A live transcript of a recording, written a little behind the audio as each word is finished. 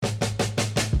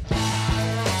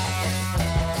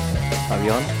Are we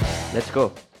on? Let's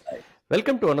go. Right.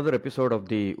 Welcome to another episode of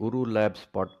the OoruLabs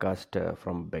podcast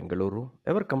from Bengaluru.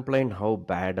 Ever complain how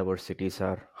bad our cities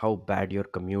are, how bad your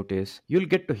commute is? You'll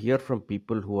get to hear from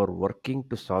people who are working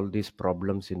to solve these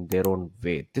problems in their own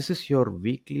way. This is your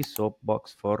weekly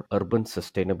soapbox for urban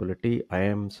sustainability. I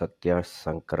am Satya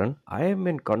Sankaran. I am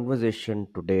in conversation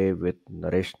today with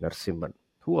Naresh Narsimhan,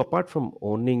 who, apart from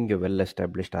owning a well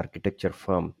established architecture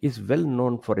firm, is well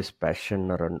known for his passion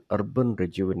around urban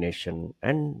rejuvenation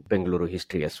and Bengaluru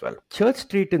history as well. Church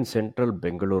Street in central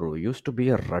Bengaluru used to be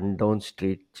a rundown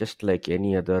street just like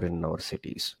any other in our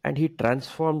cities, and he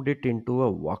transformed it into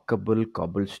a walkable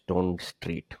cobblestone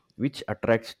street which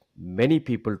attracts many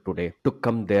people today to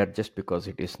come there just because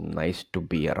it is nice to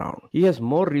be around. He has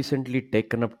more recently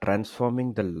taken up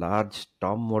transforming the large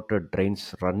stormwater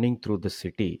drains running through the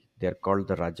city. They are called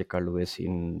the Rajakaluves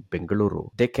in Bengaluru.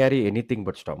 They carry anything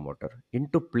but stormwater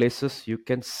into places you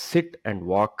can sit and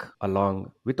walk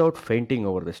along without fainting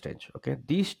over the stench. Okay,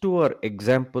 these two are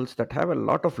examples that have a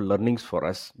lot of learnings for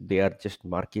us. They are just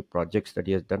marquee projects that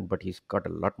he has done, but he's got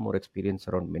a lot more experience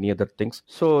around many other things.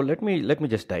 So let me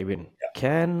just dive in.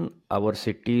 Can our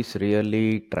cities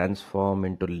really transform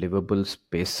into livable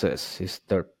spaces? Is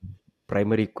the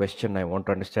primary question I want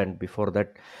to understand. Before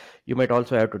that, you might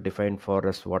also have to define for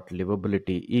us what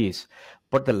livability is.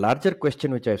 But the larger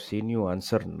question, which I've seen you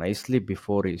answer nicely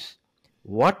before, is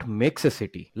what makes a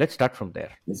city? Let's start from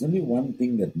there. There's only one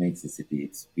thing that makes a city,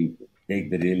 it's people.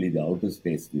 Take the outer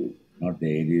space view, not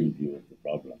the aerial view of the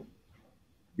problem.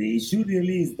 The issue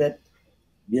really is that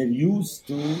we are used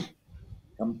to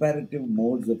comparative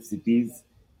modes of cities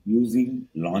using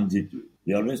longitude.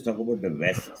 We always talk about the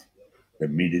West, the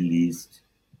Middle East,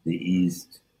 the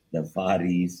East, the Far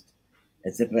East,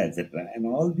 etc., etc. And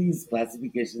all these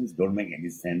classifications don't make any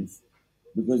sense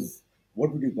because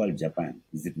what would you call Japan?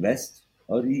 Is it West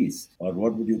or East? Or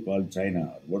what would you call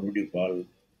China? Or what would you call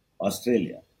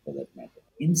Australia for that matter?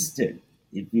 Instead,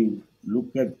 if you look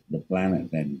at the planet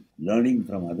and learning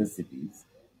from other cities,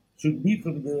 should be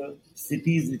from the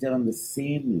cities which are on the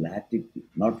same latitude,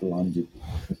 not longitude.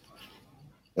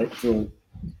 Right? So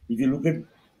if you look at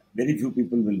very few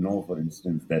people will know, for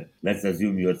instance, that let's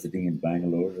assume you are sitting in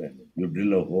Bangalore and you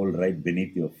drill a hole right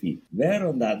beneath your feet. Where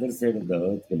on the other side of the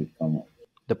earth will it come out?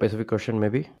 The Pacific Ocean,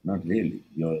 maybe? Not really.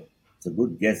 It's a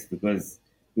good guess because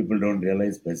people don't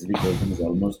realize Pacific Ocean is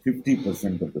almost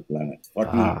 50% of the planet.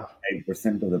 Ah,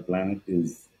 45% of the planet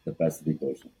is the Pacific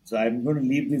Ocean. So I'm going to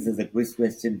leave this as a quiz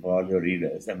question for all your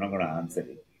readers. I'm not going to answer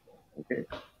it. Okay.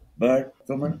 But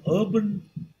from an urban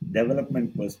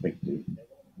development perspective,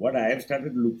 what I have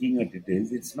started looking at it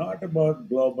is it's not about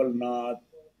global north,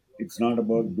 it's not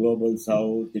about global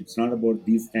south, it's not about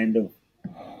these kind of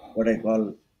what I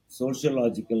call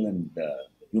sociological and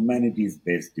humanities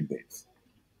based debates.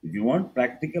 If you want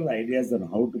practical ideas on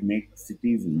how to make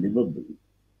cities livable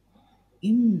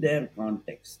in their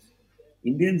context,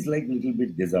 Indians like little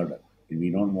bit disorder. We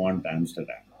don't want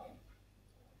Amsterdam.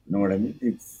 You know what I mean?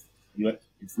 It's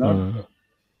not, mm,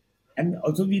 and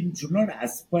also we should not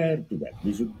aspire to that.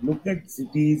 We should look at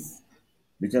cities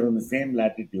which are on the same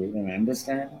latitude and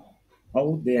understand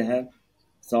how they have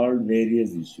solved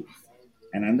various issues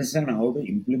and understand how to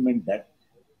implement that.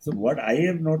 So what I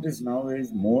have noticed now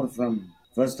is more from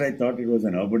first I thought it was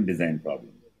an urban design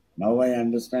problem. Now I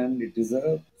understand it is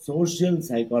a social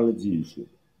psychology issue.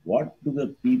 What do the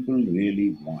people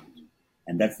really want?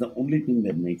 And that's the only thing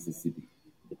that makes a city,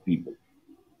 the people.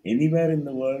 Anywhere in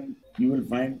the world, you will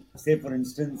find, say, for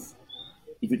instance,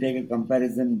 if you take a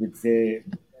comparison with, say,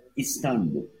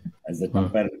 Istanbul as a mm,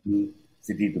 comparable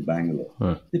city to Bangalore,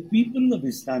 mm. the people of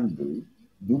Istanbul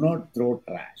do not throw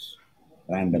trash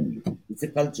randomly. It's a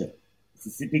culture, it's a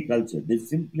city culture. They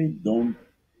simply don't.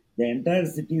 The entire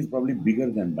city is probably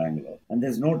bigger than Bangalore, and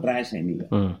there's no trash anywhere.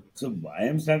 Mm. So I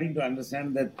am starting to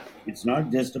understand that it's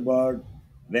not just about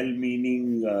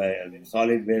well-meaning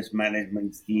solid waste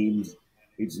management schemes.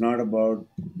 It's not about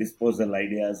disposal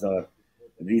ideas or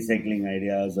recycling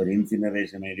ideas or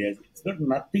incineration ideas. It's got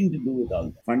nothing to do with all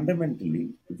that. Fundamentally,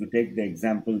 if you take the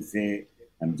example, say,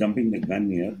 I'm jumping the gun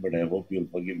here, but I hope you'll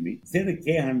forgive me. Say the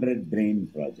K100 drain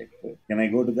project. Can I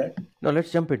go to that? No,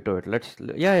 let's jump into it.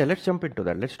 Yeah, let's jump into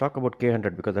that. Let's talk about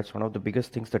K100 because that's one of the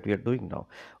biggest things that we are doing now.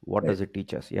 What Right. does it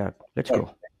teach us? Yeah, let's But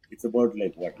go. it's about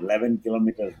like what 11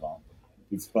 kilometers long.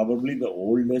 It's probably the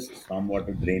oldest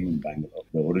stormwater drain in Bangalore,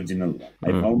 the original one.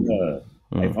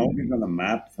 Mm, I mm, found it on a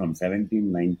map from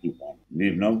 1791.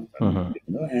 We've now, mhm,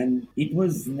 and it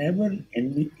was never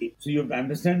any. So you have to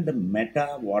understand the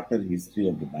meta water history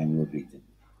of the Bangalore region.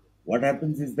 What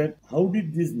happens is that how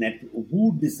did this net?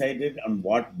 Who decided on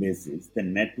what basis the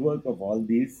network of all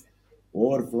these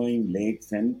overflowing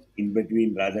lakes, and in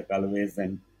between Raja Kalves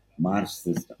and marsh Mm.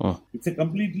 systems. It's a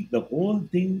completely, the whole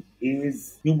thing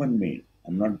is human made.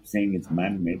 I'm not saying it's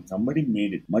man made. Somebody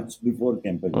made it much before Mm.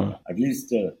 Kempegowda, at least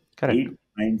Correct. 8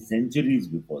 9 centuries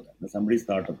before that. Somebody's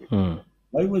thought of it. Mm.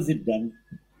 Why was it done?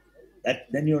 That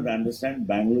then you have to understand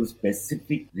Bangalore's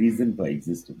specific reason for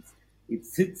existence. It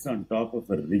sits on top of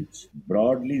a ridge,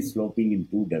 broadly sloping in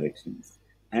two directions,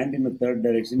 and in a third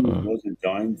direction, which Mm. goes and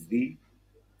joins the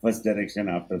first direction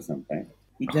after some time.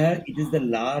 It is the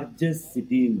largest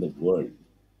city in the world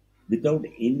without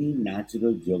any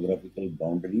natural geographical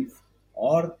boundaries,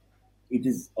 or it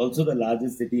is also the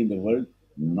largest city in the world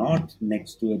not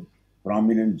next to a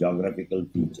prominent geographical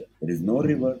feature. There is no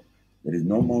river, there is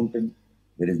no mountain,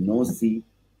 there is no sea,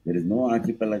 there is no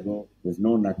archipelago, there's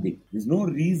no nothing. There's no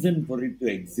reason for it to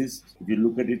exist if you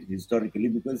look at it historically,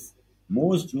 because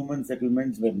most human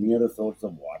settlements were near a source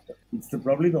of water. It's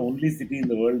probably the only city in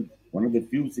the world, one of the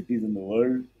few cities in the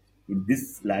world in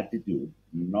this latitude,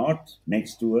 not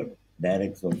next to a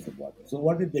direct source of water. So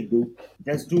what did they do? It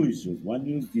has two issues. One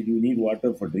is, did you need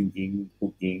water for drinking,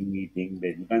 cooking, eating?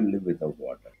 Then you can't live without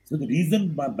water. So the reason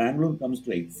Bangalore comes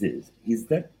to exist is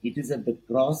that it is at the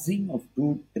crossing of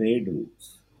two trade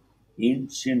routes,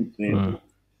 ancient trade Mm.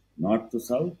 routes, north to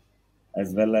south,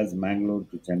 as well as Mangalore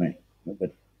to Chennai,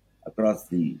 but across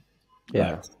the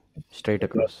Yeah. Ghats. Straight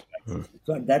Across across. the Mm. Ghats.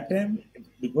 So at that time,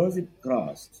 because it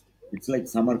crossed, it's like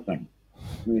Samarkand.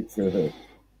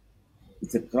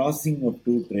 It's a crossing of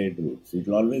two trade routes. It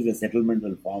will always, a settlement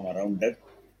will form around that,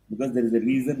 because there is a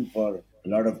reason for a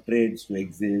lot of trades to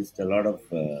exist, a lot of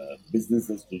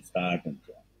businesses to start, and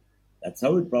so on. That's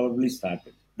how it probably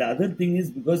started. The other thing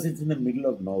is, because it's in the middle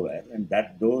of nowhere, and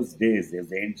that those days, as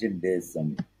the ancient days,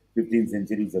 some 15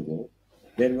 centuries ago,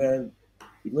 there were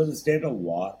it was a state of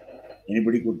war.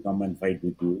 Anybody could come and fight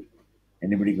with you.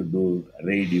 Anybody could do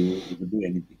raid you. You could do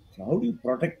anything. So how do you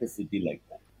protect a city like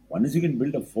that? One is you can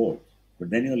build a fort,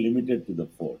 but then you're limited to the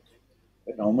fort.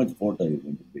 But how much fort are you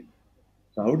going to build?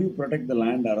 So how do you protect the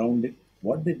land around it?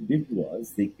 What they did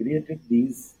was they created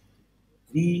these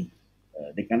three.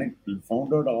 They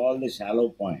found out all the shallow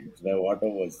points where water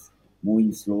was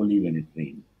moving slowly when it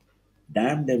rained,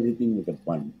 dammed everything with a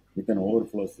bund with an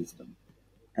overflow system,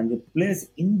 and the place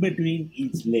in between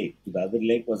each lake to the other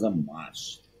lake was a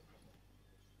marsh.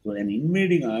 So an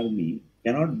invading army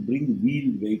cannot bring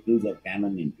wheeled vehicles or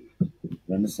cannon into it.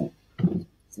 You understand?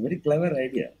 It's a very clever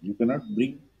idea. You cannot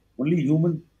bring only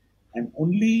human, and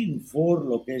only in four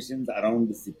locations around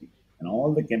the city. And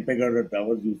all the Kempegowda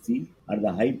towers you see are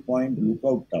the high point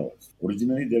lookout towers.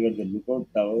 Originally, they were the lookout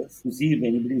towers to see if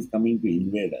anybody is coming to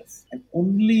invade us. And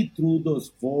only through those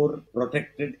four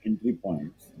protected entry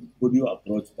points could you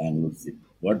approach Bangalore city.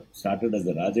 What started as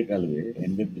a Rajakalve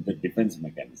ended with a defense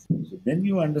mechanism. So then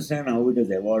you understand how it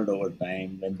has evolved over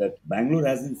time. When that Bangalore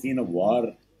hasn't seen a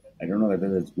war, I don't know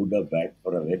whether that's good or bad,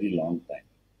 for a very long time.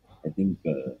 I think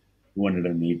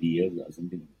 280 years or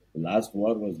something. The last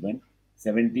war was when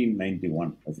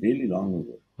 1791. That's really long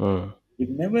ago. Mm. It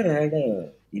never had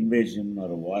a invasion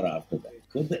or a war after that.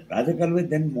 So the Rajakalve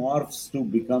then morphs to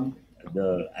become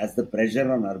the, as the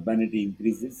pressure on urbanity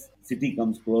increases, city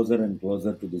comes closer and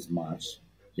closer to this marsh.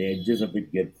 The edges of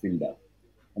it get filled up.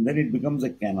 And then it becomes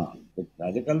a canal. But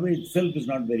Rajakalve itself is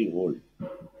not very old. It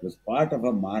was part of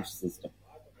a marsh system.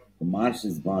 The marsh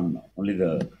is gone now. Only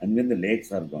the, and when the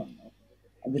lakes are gone now.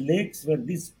 And the lakes were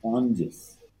these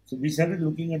sponges. So we started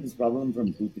looking at this problem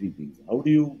from two, three things. How do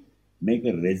you make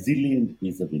a resilient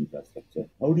piece of infrastructure?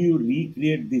 How do you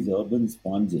recreate these urban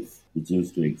sponges which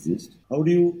used to exist? How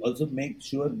do you also make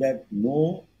sure that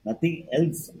nothing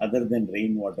else other than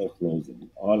rainwater flows in?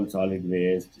 All solid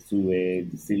waste,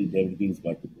 sewage, silt, everything's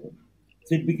got to go.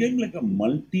 So it became like a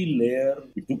multi-layer.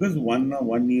 It took us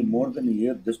 1 year, more than a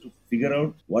year, just to figure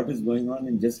out what is going on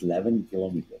in just 11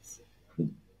 kilometers. The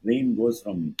train goes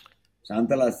from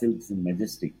Shantala Silks in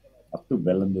Majestic up to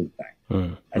Bellandur Tank.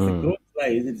 Mm. As the Mm. crow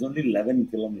flies, it's only 11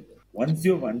 kilometers. Once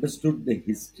you've understood the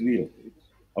history of it,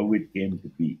 how it came to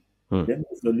be, Mm. then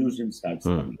the solution starts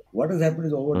Mm. coming. What has happened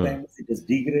is, over Mm. time it has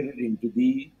degraded into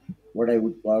the, what I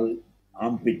would call,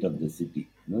 armpit of the city.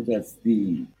 That's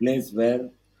the place where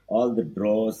all the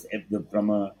draws from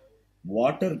a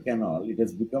water canal, it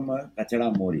has become a kachada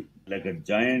mori, like a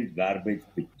giant garbage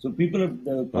pit. So the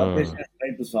corporation Mm. has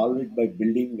tried to solve it by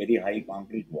building very high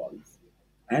concrete walls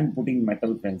and putting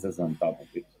metal fences on top of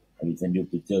it. I will send you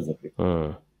pictures of it.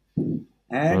 Mm.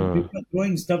 And Mm. people are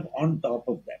throwing stuff on top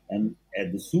of that. And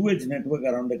the sewage network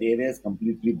around that area is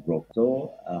completely broke. So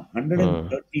Mm.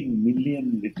 130 million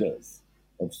liters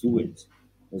of sewage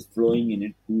was flowing in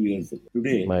it 2 years ago.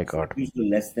 Today, My it's God. reduced to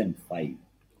less than five.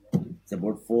 It's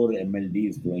about 4 MLD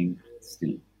is flowing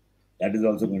still. That is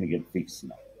also going to get fixed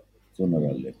now, sooner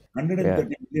or later. Yeah.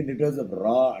 130 million liters of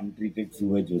raw, untreated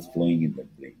sewage was flowing in that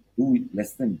drain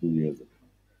less than 2 years ago.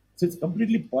 So it's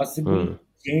completely possible Hmm. to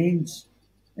change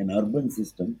an urban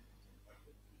system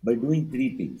by doing three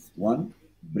things. One,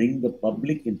 bring the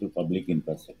public into public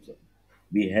infrastructure.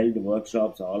 We held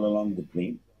workshops all along the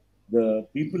drain. The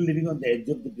people living on the edge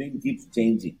of the drain keeps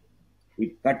changing.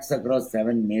 It cuts across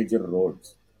 7 major roads.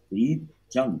 Each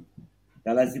chunk,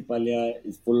 Kalasipalya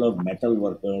is full of metal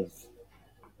workers,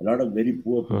 a lot of very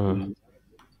poor Hmm. people,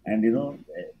 and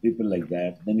people like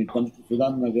that. Then it comes to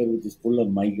Sudan Nagar, which is full of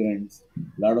migrants,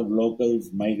 a lot of locals,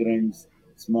 migrants,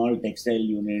 small textile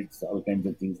units, all kinds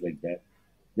of things like that.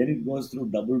 Then it goes through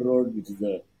Double Road, which is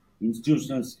the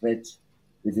institutional stretch,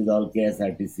 which is all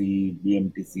KSRTC,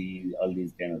 BMTC, all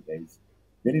these kind of guys.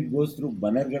 Then it goes through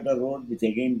Banerghatta Road, which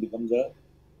again becomes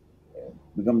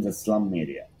a slum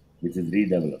area, which is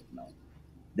redeveloped now.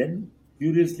 Then,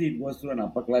 curiously, it goes through an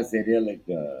upper class area like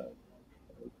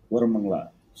Koramangala,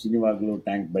 Shinivaglu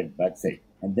tank bed backside.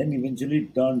 And then eventually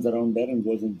it turns around there and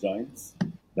goes and joins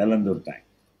Belandur tank.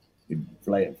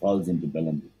 Falls into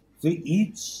Belandur. So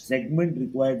each segment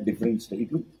required different stuff.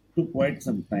 Took quite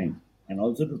some time. And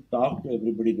also to talk to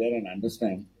everybody there and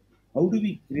understand how do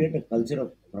we create a culture of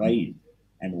pride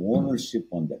and ownership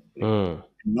on that place. Hmm.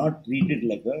 Not treat it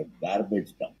like a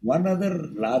garbage dump. One other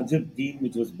larger theme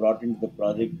which was brought into the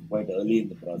project quite early in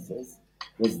the process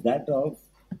was that of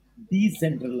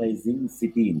decentralizing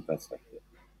city infrastructure.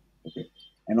 Okay.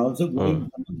 And also Hmm. going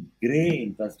from a gray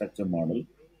infrastructure model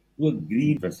to a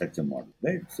green infrastructure model.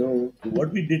 Right. So what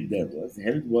we did there was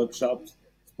held workshops,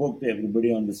 spoke to everybody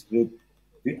on the strip.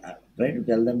 We tried to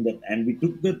tell them that, and we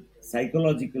took the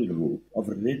psychological route of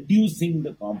reducing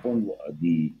the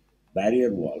the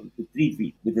barrier wall to 3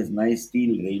 feet with this nice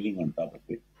steel railing on top of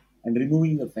it, and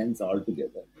removing the fence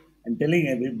altogether, and telling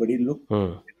everybody, look,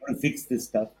 Hmm. we're going to fix this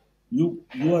stuff. You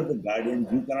are the guardians.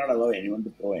 You cannot allow anyone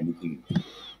to throw anything.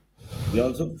 We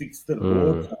also fixed the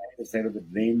roads Hmm. on either side of the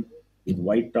drain with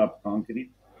white top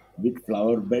concrete, with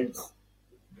flower beds,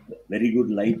 very good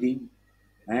lighting,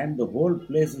 and the whole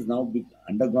place has now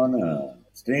undergone a,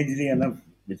 strangely enough,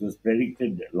 which was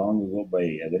predicted long ago by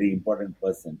a very important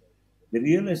person. The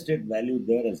real estate value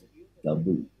there has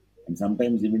doubled and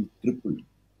sometimes even tripled.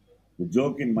 The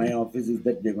joke in my office is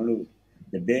that they're going to,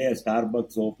 the day a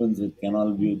Starbucks opens with canal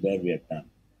view, there we are done,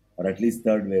 or at least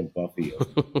third wave coffee or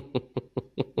something.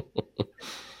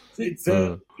 So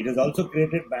Hmm. it has also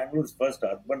created Bangalore's first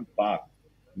urban park,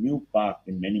 new park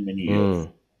in many years.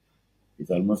 Hmm.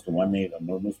 It's almost 1 acre,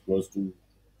 almost close to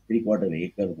 3/4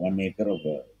 acre, 1 acre of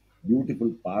a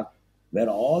beautiful park where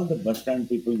all the bus stand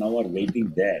people now are waiting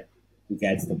there to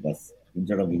catch the bus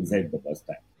instead of inside the bus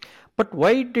stand. But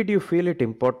why did you feel it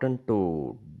important to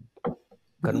Because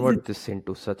convert it's this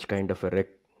into such kind of a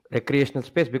recreational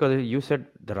space? Because you said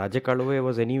the Rajakalaway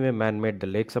was anyway man-made,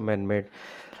 the lakes are man-made.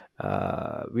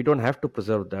 We don't have to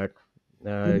preserve that.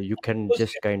 You can supposed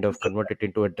just kind to of convert it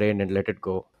into a drain and let it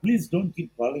go. please don't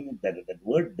keep calling it that. That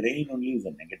word drain only is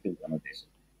a negative connotation.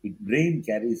 Drain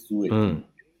carries sewage. Hmm.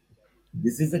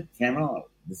 This is a canal.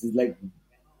 This is like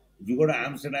if you go to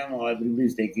Amsterdam, everybody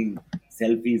is taking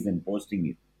selfies and posting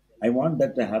it. I want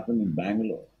that to happen in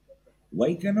Bangalore. Why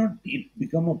cannot it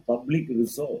become a public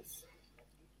resource?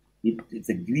 It's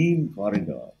a green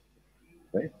corridor,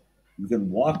 right? You can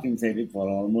walk inside it for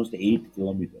almost 8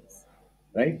 kilometers,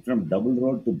 right? From Double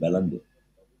Road to Belandur.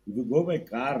 If you go by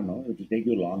car, no, it will take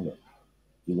you longer.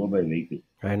 You go by vehicle.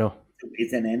 I know.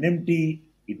 It's an NMT.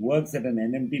 It works at an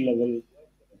NMT level.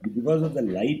 Because of the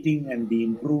lighting and the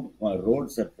improved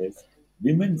road surface,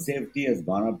 women's safety has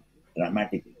gone up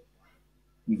dramatically.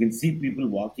 You can see people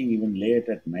walking even late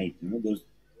at night. Those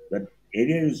that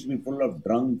area used to be full of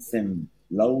drunks and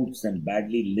louds and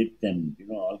badly lit and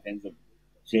all kinds of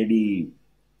shady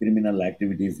criminal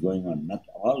activities going on. Not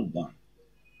all gone.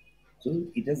 So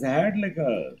it has had like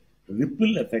a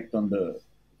ripple effect on the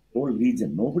whole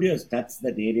region. Nobody has touched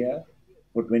that area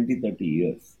for 20, 30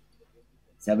 years.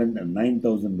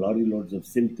 9,000 lorry loads of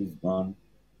silt is gone.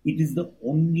 It is the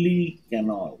only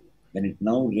canal. When it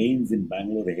now rains in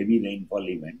Bangalore, a heavy rainfall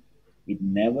event, it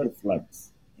never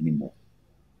floods anymore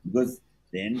because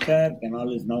the entire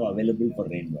canal is now available for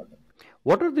rainwater.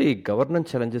 What are the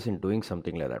governance challenges in doing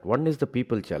something like that? One is the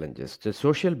people challenges, the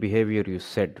social behavior. You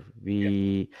said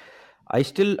Yeah, I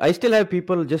still have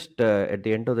people just at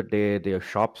the end of the day, their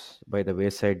shops by the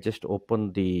wayside just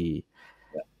open the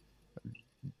yeah.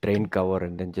 drain cover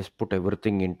and then just put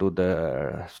everything into the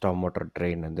stormwater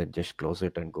drain and then just close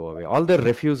it and go away. All the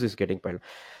refuse is getting piled.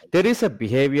 There is a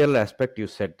behavioral aspect you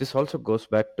said. This also goes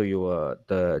back to your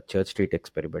the Church Street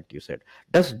experiment you said.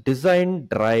 Does design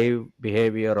drive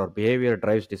behavior or behavior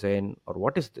drives design, or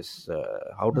what is this?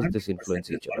 How does this 100%.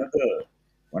 influence each other?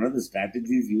 One of the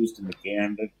strategies used in the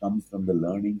K100 comes from the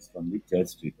learnings from the Church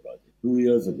Street project. 2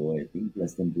 years ago, I think,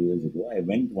 less than 2 years ago, I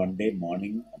went one day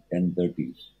morning at 10:30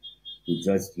 to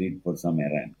Church Street for some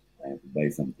errand. I have to buy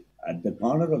something. At the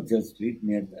corner of Church Street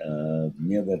near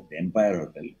the Empire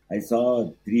Hotel, I saw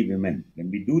three women. When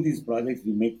we do these projects,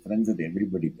 we make friends with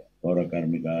everybody there. Tora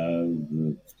Karmika, the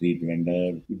street vendor.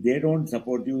 If they don't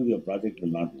support you, your project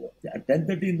will not work. At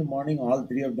 10:30 in the morning, all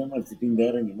three of them are sitting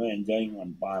there and enjoying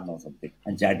one pan or something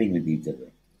and chatting with each other.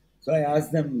 So I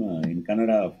asked them in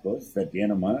Kannada, of course, that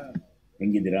ಏನಮ್ಮ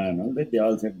ಹೆಂಗಿದ್ದೀರಾ and all that. They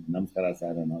all said ನಮಸ್ಕಾರ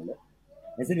sir and all that.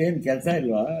 I said ಏನು ಕೆಲಸ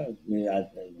ಇಲ್ವಾ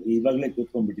ಇವಾಗಲೇ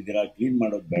ಕೂತ್ಕೊಂಡ್ಬಿಟ್ಟಿದ್ದೀರಾ clean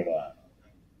ಮಾಡೋದು ಬೇಡವಾ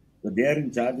so they are in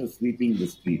charge of sweeping the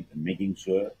street and making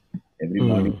sure every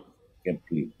morning Hmm. kept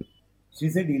clean. She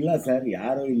said ಇಲ್ಲ sir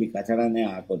ಯಾರು ಇಲ್ಲಿ ಕಚಡನೇ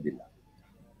ಹಾಕೋದಿಲ್ಲ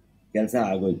ಕೆಲಸ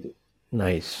ಆಗೋಯ್ತು.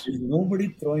 Nice. There's nobody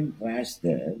throwing trash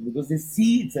there because they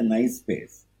see it's a nice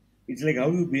space. It's like how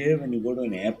you behave when you go to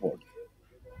an airport.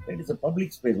 Right? It's a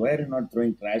public space. Why are you not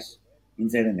throwing trash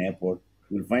inside an airport?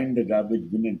 You'll find the garbage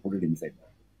bin and put it inside.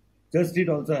 Church Street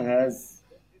also has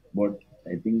what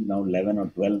I think now 11 or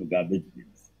 12 garbage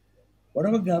bins.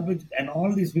 Whatever garbage, and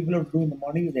all these people have to do in the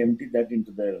morning is empty that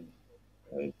into their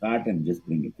cart and just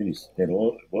bring it. Finish.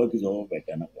 Work is over by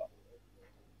 10 o'clock,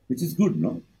 which is good,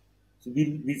 no? So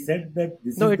we said that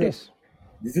this No, is it the is.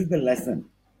 this is the lesson.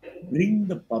 Bring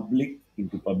the public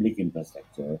into public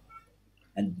infrastructure,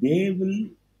 and they will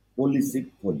police it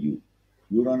for you.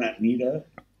 You don't need a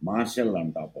marshal on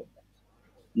top of that.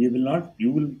 You will not.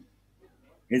 You will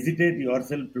hesitate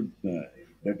yourself to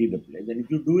dirty the place, and if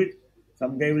you do it,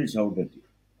 some guy will shout at you,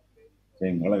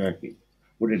 saying "Olagaki,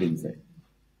 put it inside."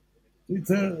 So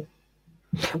it's a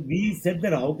so we said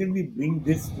that how can we bring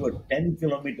this to a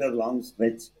 10-kilometer long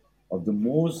stretch of the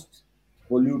most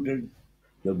polluted,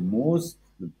 the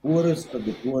poorest of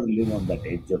the poor live on that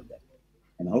edge of that.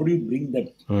 And how do you bring that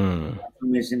Hmm.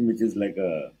 transformation, which is like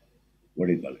a, what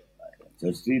do you call it?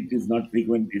 Church Street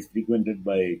is frequented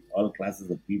by all classes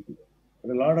of people.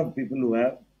 But a lot of people who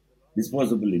have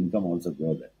disposable income also go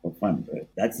there for fun, right?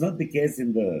 That's not the case in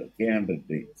the K100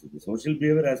 day. So the social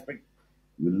behavior aspect,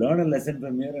 you learn a lesson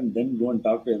from here and then go and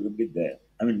talk to everybody there.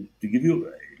 I mean, to give you,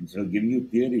 instead of giving you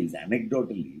theories,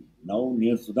 anecdotally, now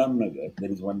near Sudam Nagar,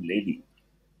 there is one lady.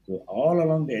 So all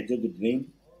along the edge of the drain,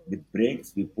 with breaks,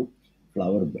 we put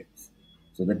flower beds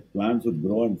so that plants would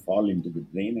grow and fall into the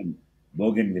drain and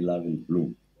bougainvillea will bloom.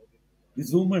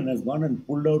 This woman has gone and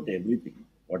pulled out everything,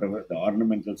 whatever the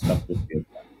ornamental stuff that we have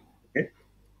planted. Okay?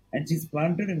 And she's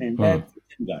planted an Hmm. entire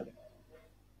kitchen garden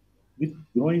with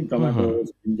growing Hmm. tomatoes,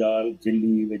 brinjal,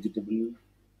 chili, vegetable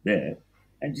there.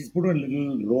 And she's put a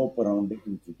little rope around it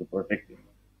to protect it.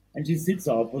 And she sits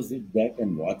opposite that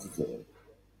and watches her.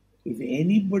 If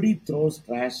anybody throws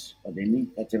trash or any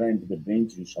kachara into the drain,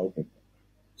 she shout at them.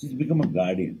 She's become a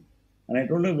guardian. And I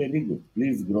told her, very good,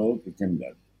 please grow kitchen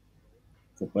garden.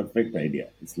 It's a perfect idea.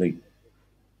 It's like,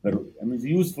 I mean, it's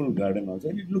a useful garden also,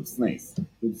 and it looks nice. It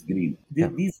looks green. Yeah.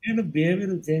 These kind of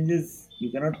behavioral changes you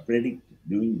cannot predict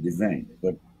doing design,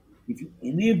 but if you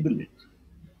enable it,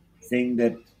 saying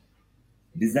that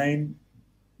design,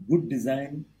 good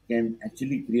design can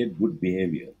actually create good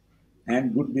behavior,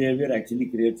 and good behavior actually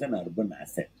creates an urban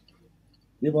asset.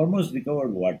 They've almost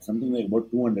recovered what? Something like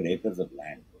about 200 acres of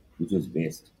land, which was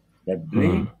waste. That Hmm.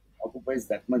 drain occupies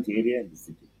that much area in the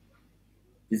city,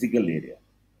 physical area.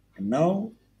 And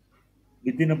now,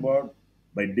 within about,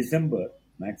 by December,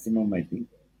 maximum, I think,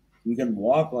 we can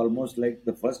walk almost like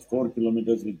the first 4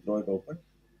 kilometers we throw it open,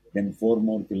 then 4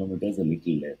 more kilometers a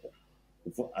little later.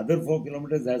 The other 4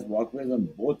 kilometers has walkways on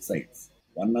both sides.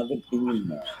 One other thing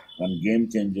one game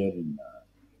changer in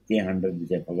K100,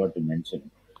 which I forgot to mention,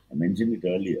 I mentioned it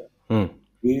earlier, Hmm.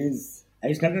 is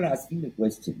I started asking the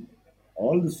question.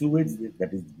 All the sewage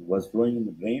that was flowing in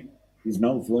the drain is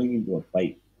now flowing into a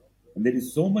pipe. And there is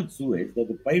so much sewage that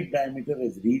the pipe diameter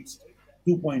has reached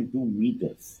 2.2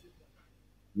 meters,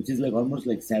 which is like almost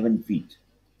like 7 feet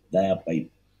dia pipe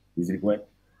is required.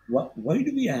 Why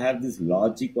do we have this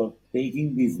logic of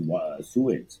taking these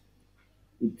sewage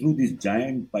through these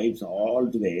giant pipes all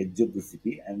to the edge of the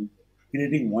city and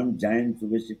creating one giant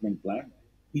sewage treatment plant?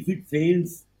 If it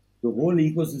fails, the whole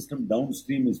ecosystem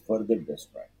downstream is further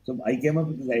destroyed. So I came up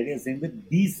with this idea saying that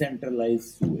decentralized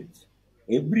sewage.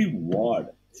 Every ward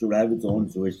should have its own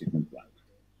sewage treatment plant.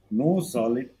 No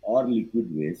solid or liquid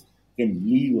waste can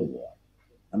leave a ward.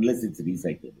 unless it's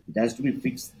recycled. It has to be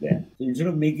fixed there. So instead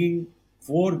of making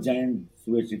four giant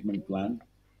sewage treatment plants,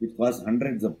 which cost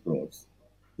hundreds of crores,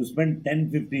 to spend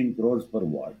 10, 15 crores per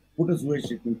ward, put a sewage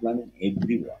treatment plant in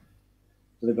every ward.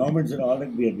 So the government said, all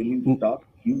right, we are willing to Mm, talk,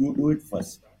 you do it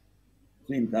first.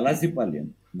 So in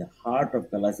Kalasipalyam, in the heart of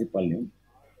Kalasipalyam,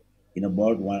 in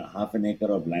about half an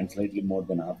acre of land, slightly more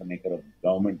than half an acre of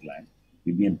government land,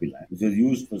 BBMP land, which was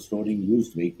used for storing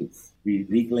used vehicles. We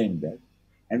reclaimed that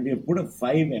and we have put a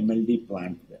 5 MLD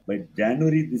plant there. By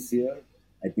January this year,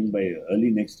 I think by early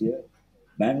next year,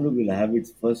 Bangalore will have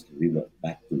its first river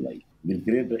back to life. We'll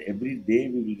create every day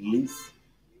we will release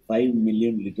 5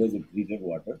 million liters of treated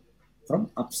water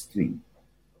from upstream.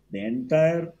 The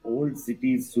entire old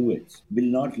city sewage will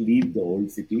not leave the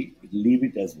old city, it will leave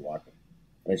it as water,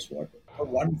 fresh water. So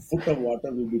 1 foot of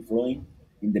water will be flowing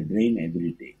in the drain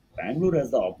every day. Bangalore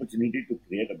has the opportunity to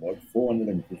create about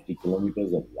 450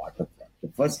 kilometers of waterfront. The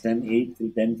first 8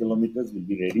 to 10 kilometers will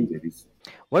be ready very soon.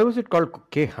 Why was it called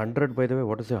K100, by the way?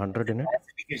 What is the 100 in it?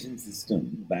 Classification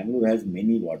system, Bangalore has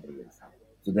many waterways.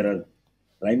 So there are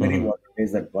primary Mm-hmm.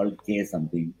 waterways that are called K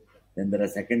something. Then there are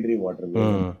secondary waterways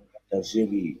and Mm.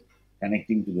 tertiary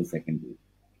connecting to the secondary.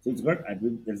 So it's got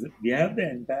we have the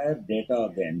entire data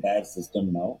of the entire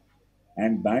system now.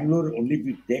 And Bangalore, only if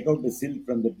we take out the silt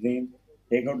from the drain,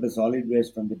 take out the solid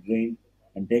waste from the drain,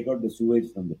 and take out the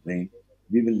sewage from the drain,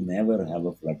 we will never have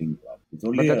a flooding problem. It's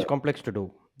But only that's a complex to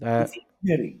do. it's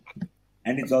engineering.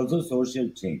 And it's also social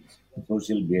change,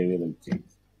 social behavioral change.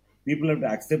 People have to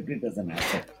accept it as an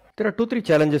asset. There are two, three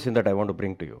challenges in that I want to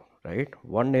bring to you, right?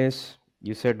 One is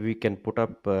you said we can put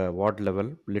up ward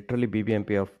level, literally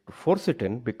BBMP of to force it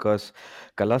in because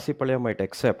Kalasipalya might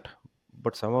accept,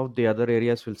 but some of the other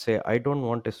areas will say, I don't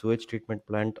want a sewage treatment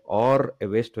plant or a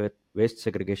waste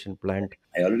segregation plant.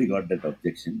 I already got that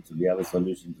objection, so we have a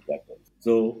solution to that also.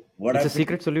 So what It's a happened?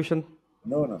 secret solution.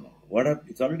 No, no, no.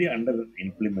 It's already under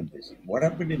implementation. What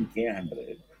happened in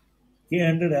K100?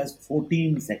 K100 has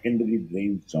 14 secondary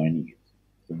drains joining it.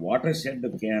 The watershed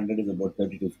of K100 is about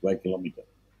 32 square kilometers.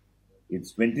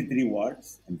 It's 23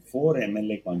 wards and 4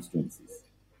 MLA constituencies.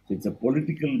 So it's a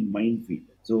political minefield.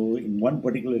 So in one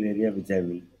particular area, which I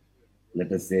will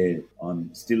let us say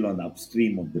on still on the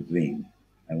upstream of the drain,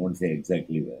 I won't say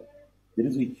exactly where. There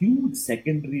is a huge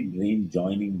secondary drain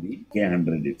joining the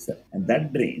K100 itself, and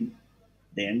that drain,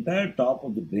 the entire top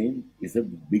of the drain is a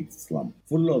big slum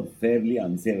full of fairly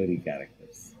unsavory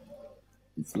characters.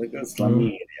 It's like a slummy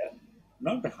Mm. area,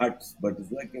 not huts, but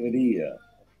it's like a very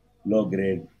low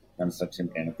grade construction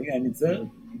kind of thing, and it's a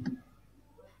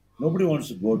nobody wants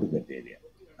to go to that area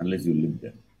unless you live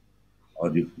there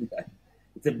or you.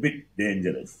 It's a bit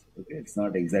dangerous. Okay, it's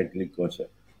not exactly kosher.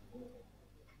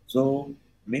 So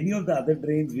many of the other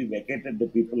drains, we vacated the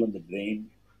people on the drain,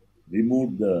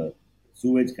 removed the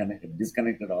sewage,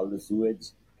 disconnected all the sewage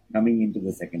coming into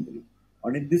the secondary.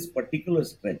 And in this particular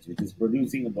stretch, which is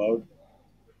producing about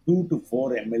 2 to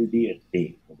 4 MLD a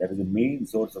day, that is the main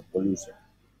source of pollution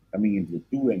coming into the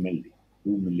 2 MLD,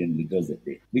 2 million liters a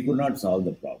day. We could not solve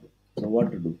the problem. So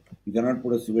what to do? You cannot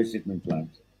put a sewage treatment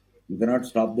plant. You cannot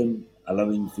stop them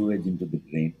allowing sewage into the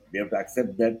drain. We have to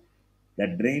accept that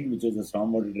that drain, which was a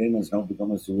stormwater drain, has now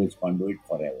become a sewage conduit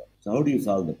forever. So how do you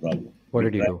solve the problem? What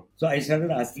did you do? So I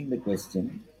started asking the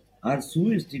question: are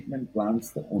sewage treatment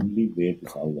plants the only way to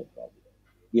solve the problem?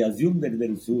 We assume that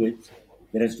there is sewage,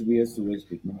 there has to be a sewage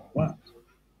treatment plant.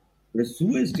 But a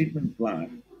sewage treatment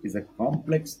plant is a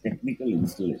complex technical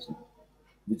installation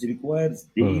which requires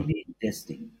Mm. daily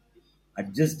testing,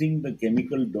 adjusting the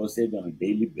chemical dosage on a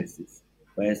daily basis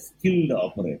by a skilled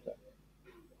operator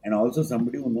and also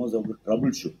somebody who knows how to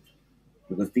troubleshoot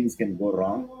because things can go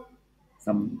wrong.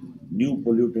 Some new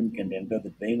pollutant can enter the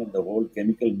drain and the whole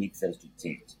chemical mix has to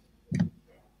change.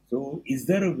 So, is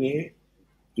there a way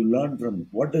to learn from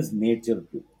what does nature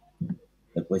do?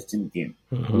 The question came.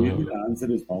 Usually, Mhm. the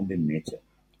answer is found in nature.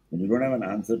 When you don't have an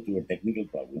answer to a technical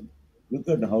problem, look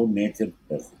at how nature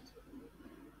does it.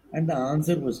 And the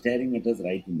answer was staring at us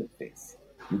right in the face,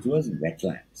 which was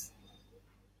wetlands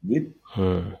with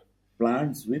Mm.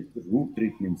 plants with root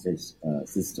treatment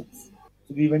systems.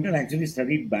 So we went and actually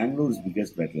studied Bangalore's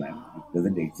biggest wetland. It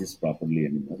doesn't exist properly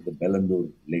anymore, the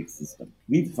Bellandur Lake system.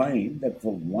 We find that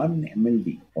for 1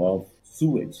 MLD of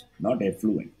sewage, not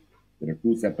effluent, there are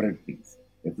two separate things.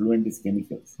 Effluent is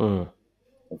chemicals. Mm.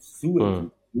 Of sewage,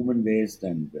 Mm. human waste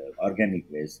and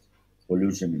organic waste,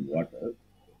 pollution in water,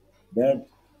 that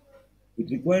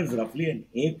it requires roughly an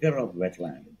acre of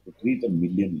wetland to treat a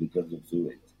million liters of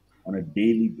sewage on a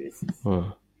daily basis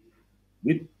Mm.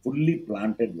 with fully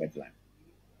planted wetland.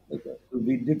 Okay. So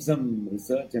we did some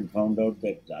research and found out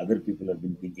that other people have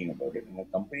been thinking about it. And a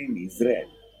company in Israel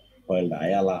called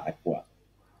Ayala Aqua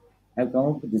have come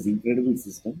up with this incredible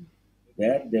system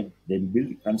where they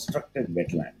build constructed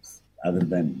wetlands other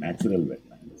than natural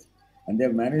wetlands. And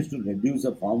they've managed to reduce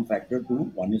a form factor to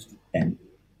 1 is to 10.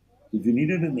 If you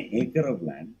needed an acre of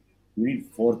land, you need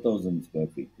 4,000 square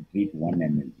feet to treat 1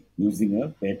 MLD using a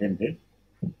patented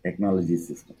technology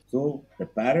system. So the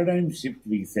paradigm shift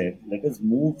we said, let us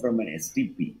move from an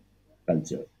STP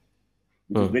culture,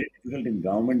 which is Hmm. very difficult in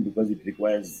government because it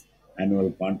requires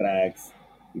annual contracts.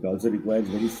 It also requires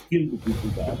very skilled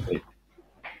people to operate.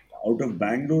 Out of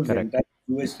Bangalore's Correct. entire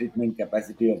sewage treatment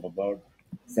capacity of about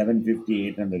 750,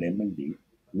 800 MLD,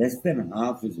 less than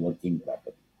half is working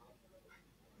properly,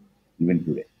 even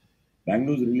today.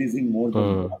 Bangalore is releasing more than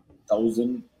Hmm.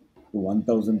 1,000 to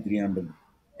 1,300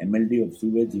 MLD of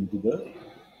sewage into the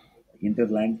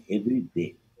hinterland every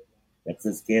day. That's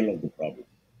the scale of the problem.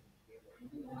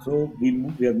 So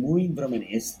we are moving from an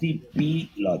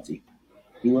STP logic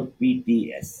to a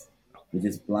PTS, which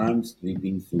is plants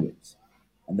treating sewage.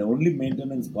 And the only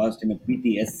maintenance cost in a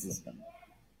PTS system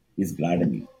is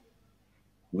gardening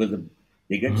because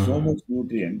they get so much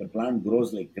nutrient, the plant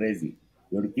grows like crazy.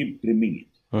 You have to keep trimming it,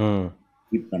 Hmm.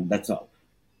 that's all.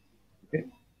 Okay,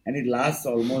 and it lasts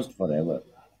almost forever,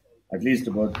 at least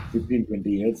about 15,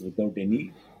 20 years without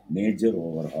any major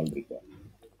overhaul required.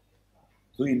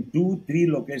 So in two, three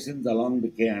locations along the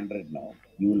K100 now,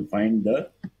 you will find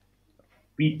the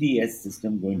PTS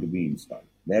system going to be installed,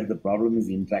 where the problem is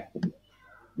intractable.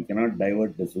 We cannot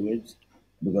divert the sewage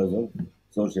because of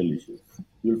social issues.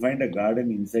 You will find a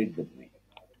garden inside the drain,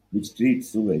 which treats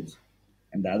sewage,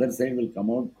 and the other side will come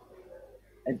out,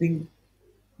 I think,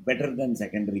 better than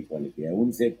secondary quality. I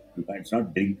wouldn't say it's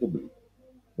not drinkable,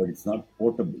 but it's not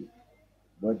potable,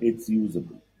 but it's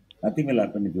usable. Nothing will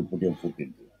happen if you put your foot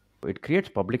into it. It creates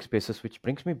public spaces, which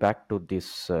brings me back to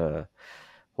this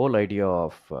whole idea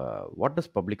of what does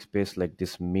public space like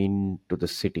this mean to the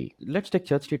city. Let's take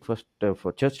Church Street first.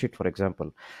 For Church Street, for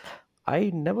example,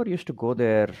 I never used to go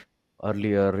there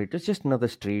earlier. It was just another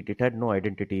street. It had no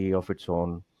identity of its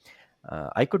own.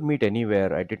 I could meet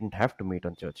anywhere. I didn't have to meet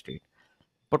on Church Street.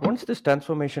 But once this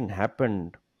transformation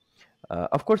happened,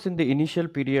 of course, in the initial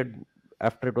period,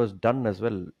 after it was done as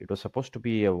well, it was supposed to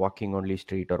be a walking only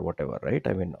street or whatever, right?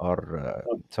 I mean, or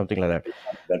No, something like that.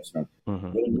 that's not.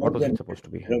 There are more What was than it supposed to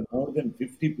be?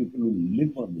 50 people who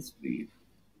live on the street,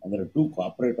 and there are two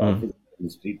corporate Mm. offices on the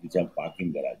street which have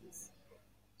parking garages.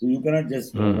 So you cannot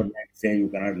just Mm. overnight say you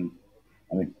cannot.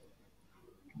 I mean,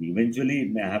 eventually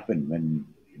it may happen when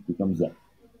it becomes a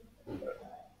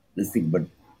this thing. But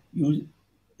you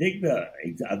take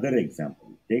the other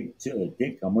example.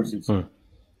 Take commercial Mm. street.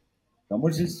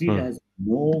 Commercial street Mm. has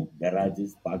no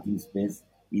garages, parking space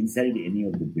inside any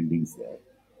of the buildings there,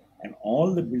 and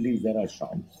all the buildings there are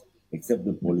shops except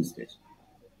the police station.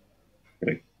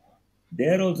 Correct.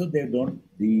 There also they don't.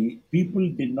 The people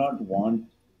did not want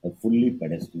a fully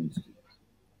pedestrian street.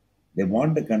 They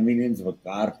want the convenience of a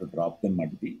car to drop them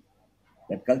at the.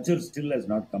 That culture still has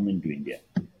not come into India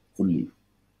fully.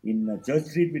 In Church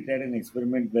Street, we tried an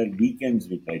experiment where weekends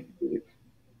we tried to do it,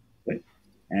 right?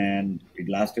 And it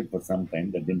lasted for some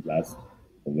time. That didn't last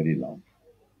for very long.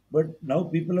 But now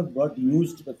people have got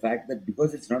used to the fact that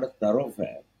because it's not a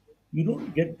thoroughfare, you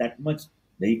don't get that much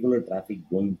vehicular traffic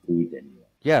going through it anymore.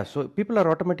 Yeah, so people are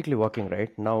automatically walking,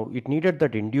 right? Now it needed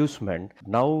that inducement.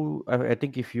 Now I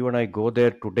think if you and I go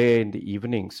there today in the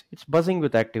evenings, it's buzzing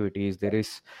with activities.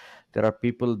 There are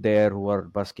people there who are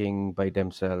busking by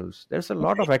themselves. There's a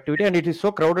lot of activity, and it is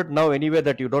so crowded now anyway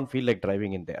that you don't feel like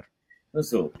driving in there.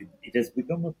 So it has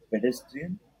become a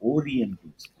pedestrian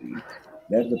oriented street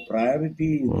where the priority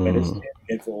is Mm. pedestrian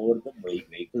gets over the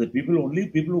vehicle. The people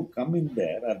who come in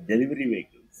there are delivery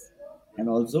vehicles and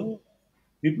also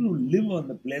people who live on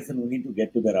the place and who need to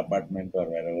get to their apartment or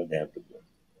wherever they have to go.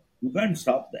 You can't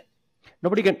stop that.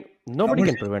 Nobody can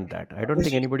Commercial, prevent that. I don't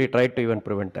think commercial, anybody tried to even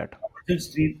prevent that. commercial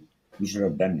street, we should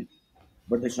have done it.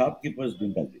 But the shopkeepers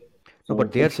didn't agree. No, So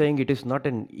but they are saying it is not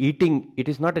an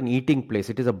eating place,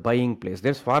 it is a buying place.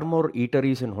 There's far more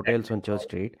eateries and hotels on Church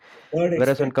Street, third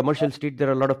whereas on experiment. commercial street there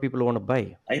are a lot of people who want to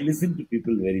buy. I listen to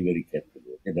people very, very carefully.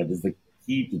 Okay, that is the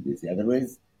key to this.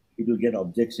 Otherwise, it will get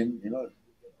objection,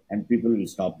 and people will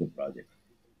stop the project.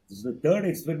 So the third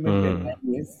experiment we are Mm.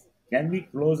 trying is: can we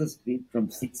close a street from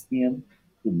 6 p.m.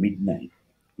 to midnight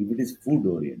if it is food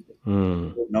oriented?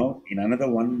 Mm. So now, in another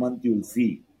 1 month, you will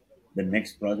see the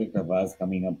next project of ours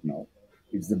coming up now.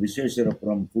 It's the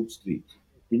Vishweshwarapuram Food Street,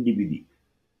 Tindibidi.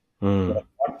 There Mm. are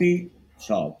 40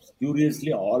 shops,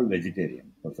 curiously all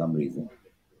vegetarian for some reason,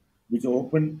 which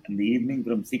open in the evening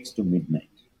from 6 to midnight.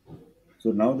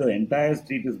 So now the entire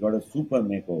street has got a super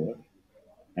makeover.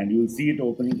 and you'll see it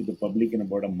opening to the public in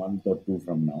about a month or two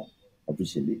from now,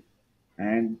 officially.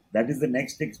 And that is the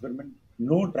next experiment.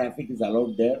 No traffic is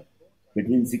allowed there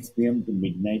between 6 p.m. to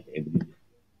midnight every day.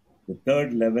 The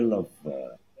third level of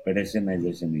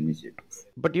pedestrianization initiatives.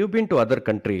 But you've been to other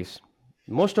countries.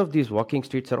 Most of these walking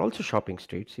streets are also shopping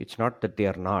streets. It's not that they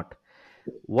are not.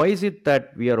 Why is it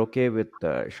that we are okay with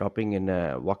shopping in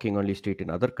a walking only street in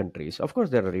other countries? Of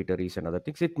course, there are eateries and other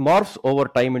things. It morphs over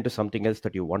time into something else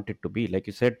that you want it to be. Like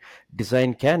you said,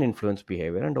 design can influence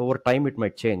behavior, and over time it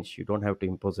might change. You don't have to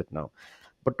impose it now.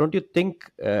 But don't you think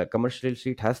commercial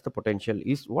street has the potential?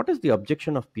 Is what is the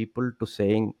objection of people to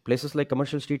saying places like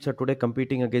commercial streets are today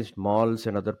competing against malls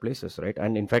and other places, right?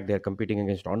 And in fact, they are competing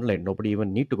against online. Nobody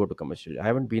even need to go to commercial. I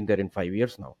haven't been there in 5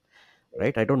 years now,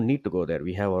 right? I don't need to go there.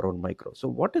 We have our own micro. So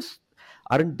what is?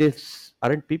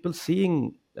 Aren't people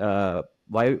seeing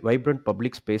vibrant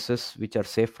public spaces which are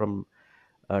safe from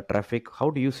traffic?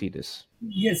 How do you see this?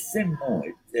 Yes and no.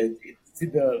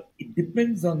 It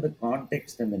depends on the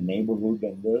context and the neighborhood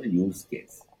and the use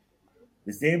case.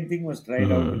 The same thing was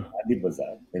tried out in Mm, Adi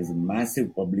Bazaar. There is a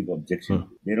massive public objection mm,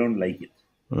 to it. They don't like it.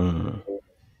 mm,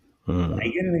 mm,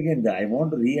 Again and again, I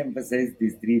want to re-emphasize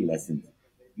these three lessons.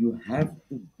 You have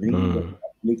to bring the mm.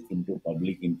 public into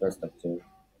public infrastructure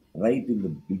right in the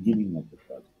beginning of the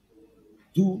project.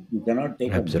 Two, you cannot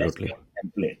take a Absolutely. Western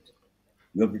template.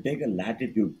 You have to take a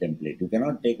latitude template. You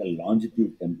cannot take a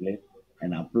longitude template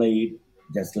and apply it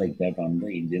just like that on the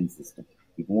Indian system.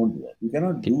 It won't work. You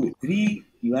cannot do it. Three,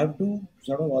 you have to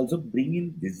sort of also bring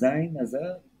in design as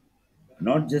a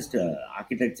not just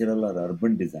architectural or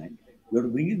urban design. You have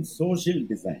to bring in social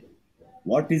design.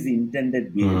 What is the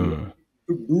intended behavior? Mm,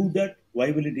 To do that,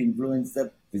 why will it influence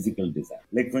the physical design?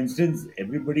 Like, for instance,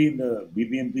 everybody in the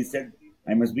BBMP said,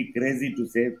 I must be crazy to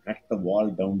say cut the wall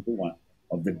down to one.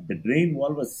 The drain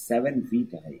wall was 7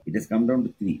 feet high. It has come down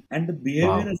to three. And the behavior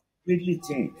wow. has completely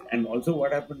changed. And also,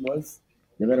 what happened was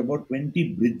there were about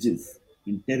 20 bridges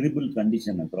in terrible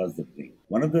condition across the drain.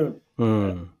 One of the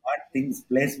Mm, smart things,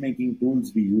 placemaking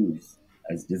tools we use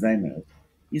as designers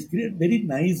is create very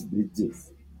nice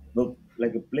bridges. Look,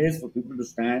 like a place for people to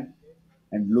stand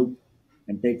and look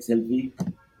and take selfie,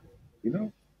 you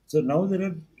know. So now there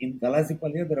are in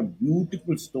Kalasipalia there are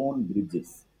beautiful stone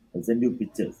bridges. I'll send you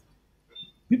pictures.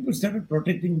 People started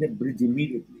protecting that bridge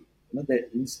immediately. They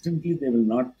instantly they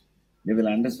will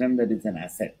understand that it's an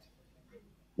asset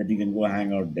that you can go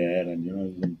hang out there and you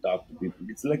can talk to people.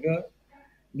 It's like a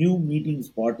new meeting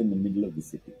spot in the middle of the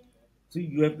city. So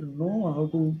you have to know how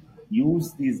to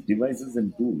use these devices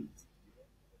and tools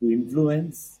to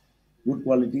influence good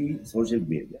quality social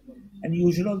behavior. And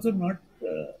you should also not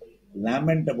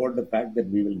lament about the fact that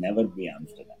we will never be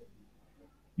Amsterdam.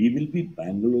 We will be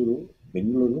Bengaluru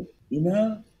in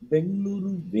a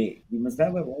Bengaluru way. We must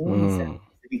have our own sense mm. of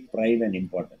civic pride and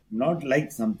importance, not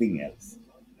like something else.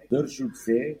 There should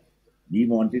say, we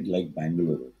want it like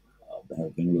Bengaluru.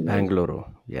 Bengaluru has Bangalore.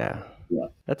 Yeah. yeah.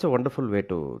 That's a wonderful way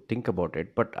to think about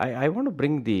it. But I want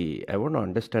to I want to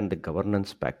understand the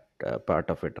governance part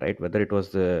of it, right? Whether it was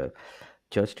the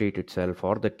Church Street itself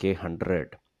or the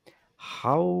K100,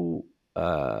 how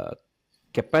uh,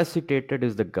 capacitated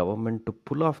is the government to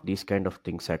pull off these kind of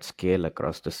things at scale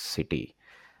across the city?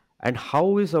 And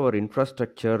how is our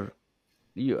infrastructure?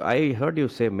 I heard you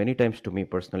say many times to me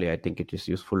personally, I think it is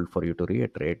useful for you to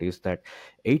reiterate, is that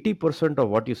 80% of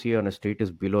what you see on a street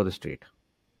is below the street.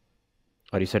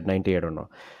 Or you said 90, I don't know.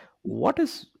 What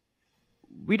is,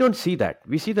 we don't see that.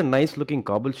 We see the nice looking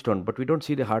cobblestone, but we don't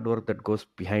see the hard work that goes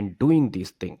behind doing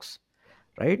these things,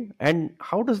 right? And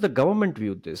how does the government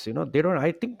view this? They don't,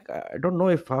 I think, I don't know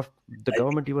if half the I think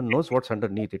government even knows what's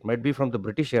underneath. It might be from the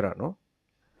British era, no?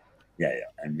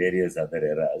 and various other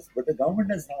eras. But the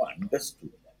government has now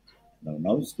understood that.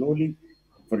 Now slowly,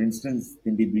 for instance,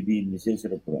 in DBD in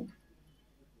Visheshwarapuram,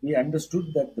 we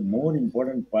understood that the more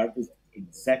important part is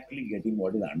exactly getting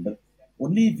what is under.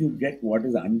 Only if you get what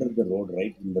is under the road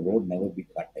right, will the road never be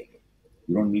cut again.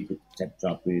 You don't need to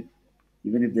chop it.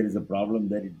 Even if there is a problem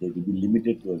there, it will be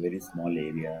limited to a very small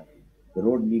area. The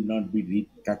road need not be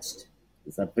retouched.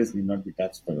 The surface need not be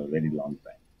touched for a very long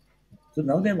time. So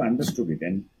now they have understood it,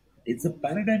 and it's a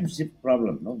paradigm shift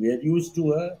problem. No, we are used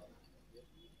to a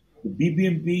the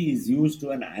BBMP is used to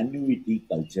an annuity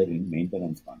culture in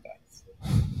maintenance contracts.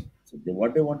 So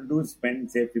what they want to do is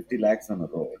spend say 50 lakhs on a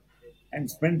road, and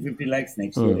spend 50 lakhs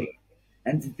next year Hmm. again,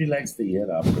 and 50 lakhs the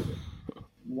year after that.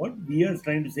 What we are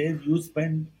trying to say is you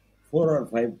spend 4 or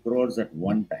 5 crores at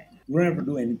one time. You don't have to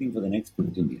do anything for the next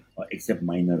 15 years, except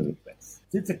minor repairs.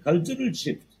 So it's a cultural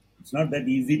shift. It's not that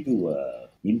easy to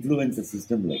influence a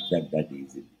system like that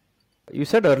easily. You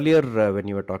said earlier when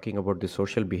you were talking about the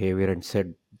social behavior and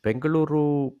said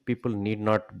Bengaluru people need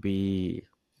not be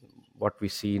what we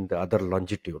see in the other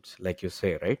longitudes, like you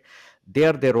say, right? They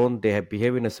are their own, they have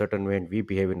behave in a certain way, and we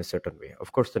behave in a certain way.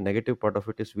 Of course, the negative part of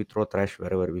it is we throw trash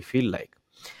wherever we feel like.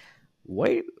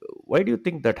 Why do you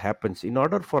think that happens? In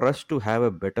order for us to have a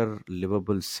better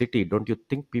livable city, don't you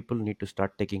think people need to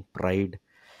start taking pride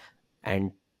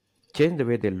and change the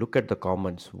way they look at the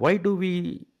commons? Why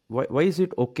is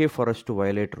it okay for us to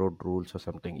violate road rules or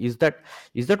something? Is that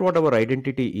what our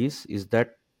identity is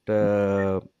that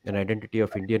an identity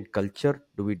of Indian culture?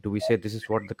 Do we say this is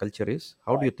what the culture is?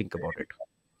 How do you think about it?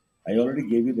 I already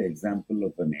gave you the example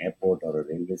of an airport or a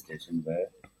railway station where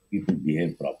people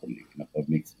behave properly in a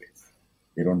public space.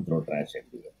 They don't throw trash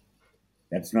everywhere.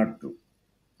 That's not true.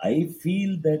 I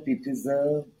feel that it is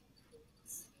a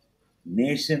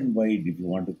nationwide, if you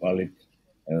want to call it,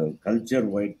 a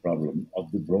culture-wide problem of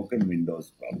the broken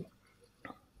windows problem.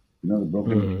 The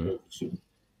broken Hmm. windows issue.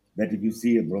 That if you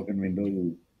see a broken window,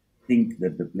 you think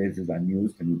that the place is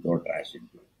unused and you throw trash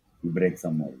into it. You break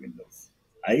some more windows.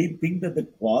 I think that the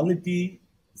quality,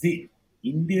 see,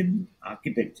 Indian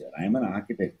architecture, I'm an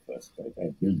architect first, right? I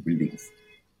build buildings.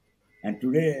 And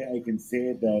today I can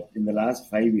say that in the last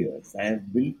 5 years, I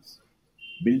have built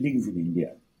buildings in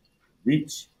India,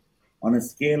 which on a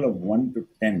scale of 1 to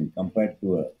 10 compared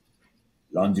to a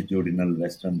longitudinal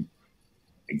Western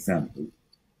example,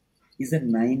 is a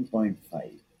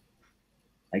 9.5.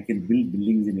 I can build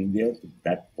buildings in India to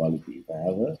that quality if I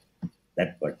have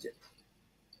that budget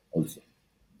also.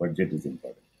 Budget is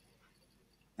important.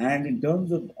 And in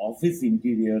terms of office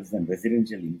interiors and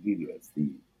residential interiors, the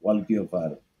quality of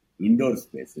our indoor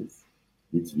spaces,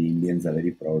 which we Indians are very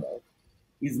proud of,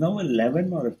 is now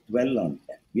 11 or a 12 on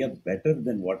 10. We are better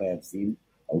than what I have seen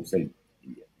outside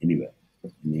India, anywhere,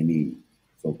 in any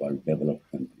so called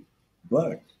developed country.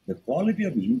 But the quality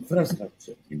of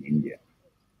infrastructure in India,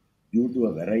 due to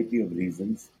a variety of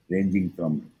reasons, ranging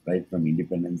from right from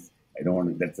independence, I don't want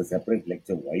to, that's a separate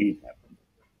lecture why it happened.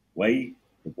 Why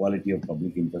the quality of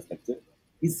public infrastructure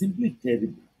is simply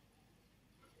terrible.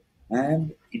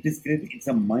 And it is created, it's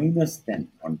a minus 10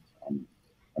 on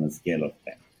a scale of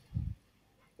 10.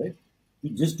 Right?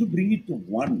 Just to bring it to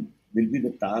 1 will be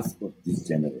the task of this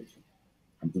generation.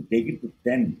 And to take it to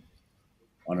 10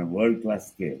 on a world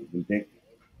class scale will take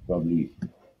probably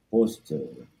post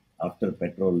after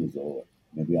petrol is over,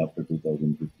 maybe after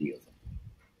 2050 or something.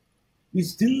 We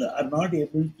still are not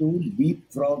able to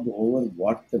leapfrog over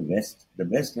what the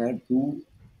West had two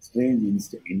strange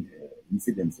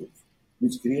incidences,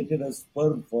 which created a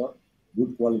spur for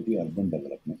good quality urban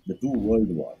development. The two world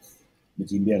wars,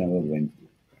 which India never went through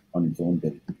on its own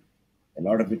territory. A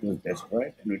lot of it was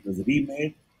destroyed and it was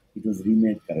remade. It was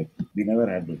remade correctly. We never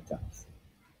had the chance.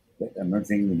 Right? I'm not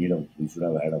saying we should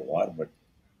have had a war, but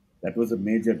that was a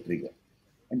major trigger.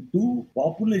 And two,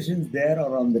 populations there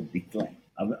are on the decline.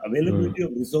 Mm. Availability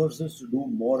of resources to do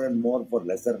more and more for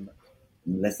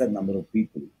lesser number of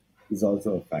people is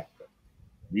also a factor.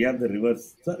 We have the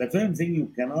reverse. So that's why I'm saying you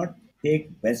cannot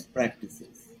take best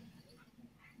practices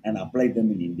and apply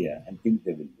them in India and think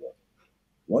they will work.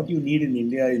 What you need in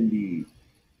India,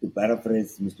 to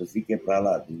paraphrase Mr. C.K.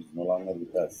 Prahlad, who is no longer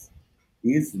with us,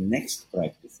 is next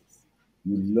practices.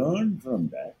 You learn from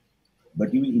that,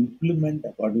 but you implement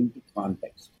according to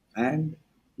context and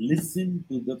listen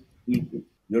to the people.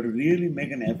 You have to really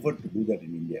make an effort to do that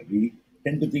in India. We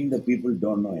tend to think that people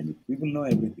don't know anything. People know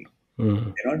everything.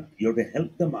 Mm. You have to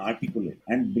help them articulate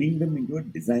and bring them into a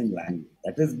design language.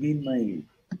 That has been my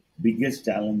biggest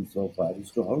challenge so far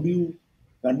is to how do you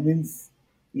convince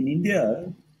in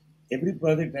India, every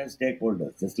project has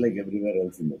stakeholders, just like everywhere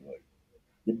else in the world.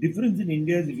 The difference in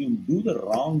India is if you do the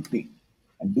wrong thing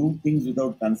and do things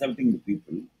without consulting the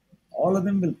people, all of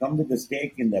them will come with a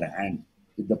stake in their hand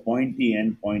with the pointy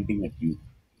end pointing at you.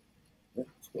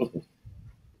 So,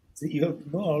 so you have to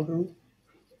know how to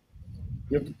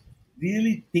you have to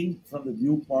really think from the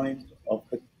viewpoint of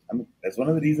the. I mean, that's one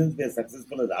of the reasons we are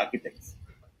successful as architects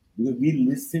because we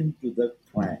listen to the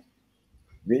client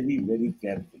very, very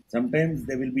carefully. Sometimes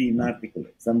they will be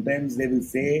inarticulate. Sometimes they will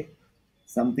say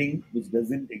something which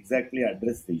doesn't exactly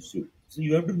address the issue. So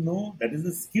you have to know that is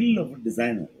the skill of a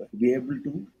designer right? To be able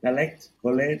to collect,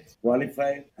 collate,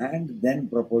 qualify, and then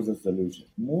propose a solution.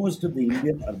 Most of the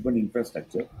Indian urban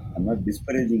infrastructure, I'm not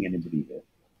disparaging anybody here,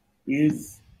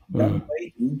 is done Mm.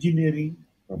 by engineering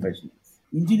professionals.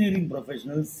 Engineering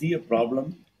professionals see a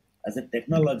problem as a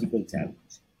technological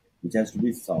challenge which has to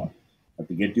be solved. I have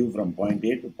to get you from point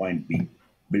A to point B,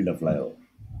 build a flyover.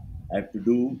 I have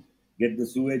to get the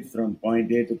sewage from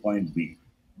point A to point B,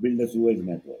 build a sewage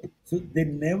network. So they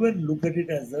never look at it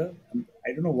as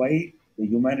I don't know why the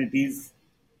humanities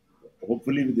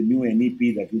hopefully with the new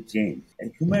NEP that will change.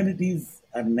 And humanities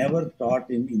are never taught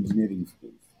in engineering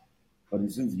schools. For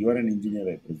instance, you are an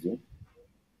engineer, I presume.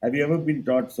 Have you ever been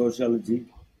taught sociology?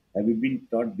 Have you been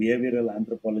taught behavioral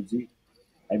anthropology?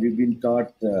 Have you been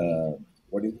taught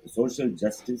what is social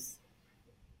justice,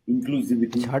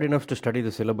 It's inclusivity? hard enough to study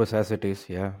the syllabus as it is,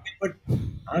 yeah. But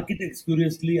architects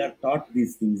curiously are taught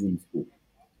these things in school.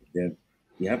 There,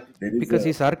 we have to, there is Because a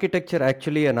is architecture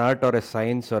actually an art or a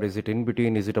science, or is it in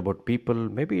between? Is it about people?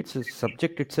 Maybe it's a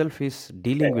subject itself is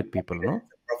dealing with people, architect no? is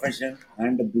a profession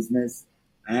and a business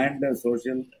and a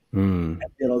social. Hmm.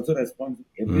 And they are also responsible.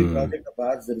 Every Hmm. project of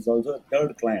ours, there is also a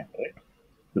third client, right?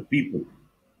 The people.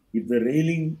 If the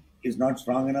railing is not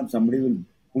strong enough, somebody will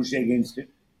push against it.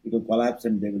 It will collapse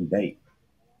and they will die.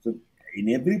 So in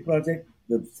every project,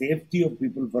 the safety of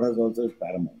people for us also is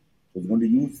paramount. So it's going to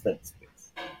use that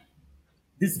space.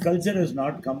 This culture has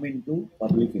not come into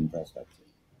public infrastructure,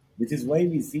 which is why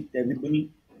we see terrible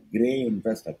grey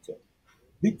infrastructure,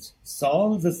 which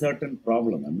solves a certain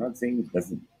problem. I'm not saying it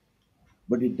doesn't,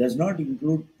 but it does not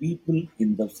include people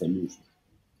in the solution,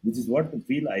 which is what I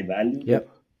feel I value Yeah. that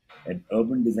an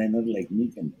urban designer like me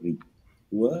can bring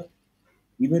to a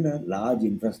even a large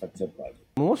infrastructure project.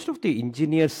 Most of the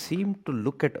engineers seem to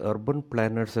look at urban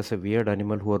planners as a weird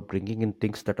animal who are bringing in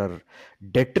things that are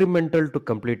detrimental to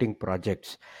completing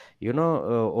projects.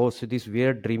 Oh, so these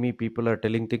weird, dreamy people are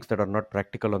telling things that are not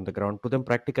practical on the ground. To them,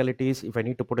 practicality is if I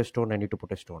need to put a stone, I need to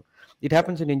put a stone. It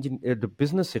happens in the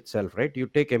business itself, right? You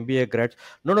take MBA grads.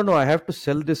 No, no, no. I have to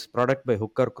sell this product by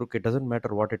hook or crook. It doesn't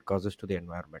matter what it causes to the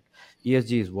environment.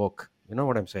 ESG is work. You know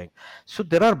what I'm saying? So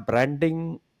there are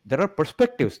branding, there are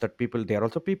perspectives that people, they are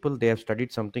also people, they have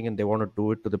studied something and they want to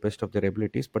do it to the best of their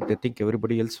abilities, but they think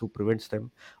everybody else who prevents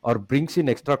them or brings in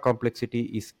extra complexity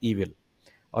is evil,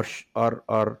 or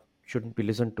shouldn't be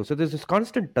listened to. So there's this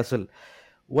constant tussle.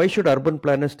 Why should urban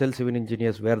planners tell civil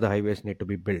engineers where the highways need to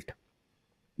be built?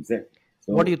 Exactly.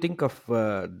 What do So you think of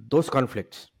those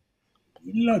conflicts?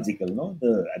 illogical, no?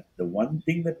 The one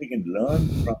thing that we can learn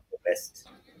from the West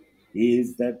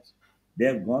is that they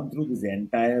have gone through this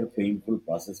entire painful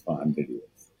process for 100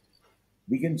 years.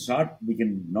 We can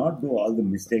not do all the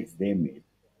mistakes they made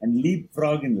and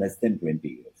leapfrog in less than 20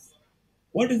 years.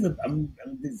 What is the,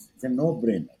 it's a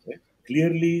no-brainer, right?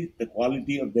 Clearly, the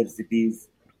quality of their cities,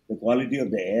 the quality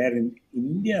of the air in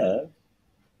India,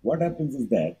 what happens is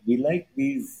that we like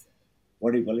these,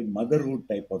 what do you call it, motherhood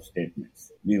type of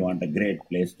statements. We want a great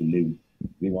place to live.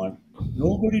 We want,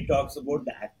 nobody talks about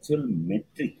the actual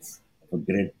metrics of a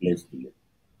great place to live.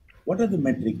 What are the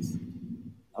metrics?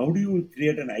 How do you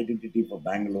create an identity for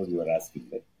Bangalore? You are asking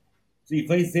that. So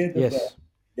if I say that Yes.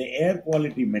 the air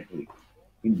quality metric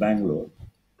in Bangalore,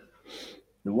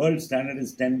 the world standard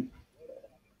is 10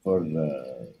 for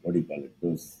what do you call it?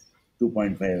 Those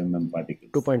 2.5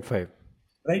 particles. 2.5.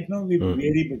 Right now we Hmm.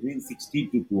 vary between 60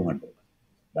 to 200.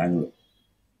 Bangalore.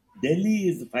 Delhi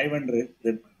is 500.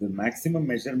 The maximum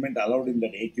measurement allowed in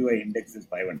that AQI index is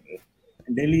 500.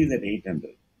 And Delhi is at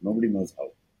 800. Nobody knows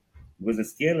how. Because the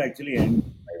scale actually ends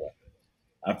at 500.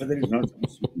 After that, it's not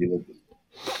supposed to be livable.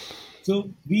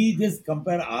 So we just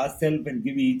compare ourselves and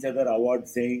give each other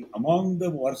awards saying, among the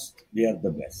worst, we are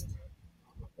the best.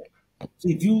 So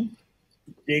if you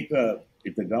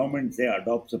if the government say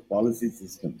adopts a policy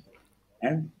system,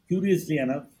 and curiously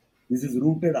enough, this is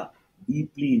rooted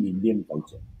deeply in Indian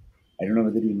culture. I don't know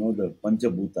whether you know the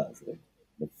Panchabhutas, right?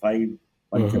 The five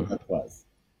Hmm. Panchatattvas.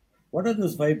 What are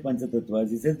those five Panchatattvas?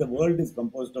 He says the world is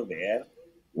composed of air,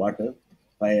 water,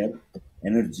 fire,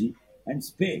 energy, and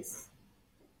space.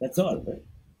 That's all, right?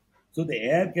 So the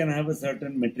air can have a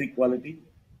certain metric quality.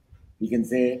 We can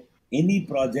say any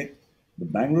project, the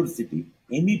Bangalore city,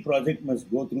 any project must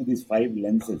go through these five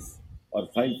lenses or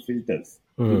five filters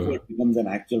before Hmm. it becomes an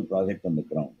actual project on the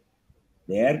ground.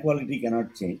 The air quality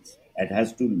cannot change. It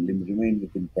has to remain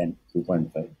within 10,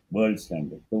 2.5 world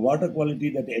standard. The water quality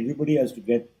that everybody has to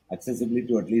get accessibility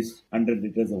to at least 100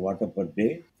 liters of water per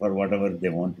day for whatever they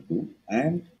want to do.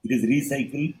 And it is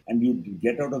recycled, and you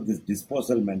get out of this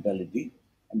disposal mentality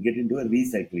and get into a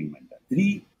recycling mentality.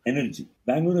 Three, energy.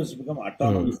 Bangalore has to become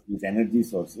Hmm. autonomous with energy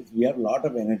sources. We have a lot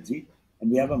of energy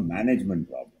and we have a management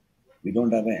problem. We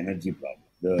don't have an energy problem.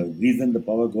 The reason the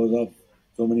power goes off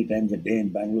so many times a day in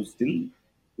Bangalore still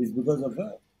is because of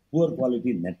a poor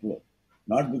quality network,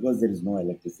 not because there is no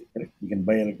electricity. Correct? You can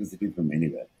buy electricity from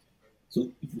anywhere.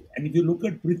 So, if you look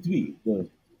at Prithvi, the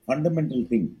fundamental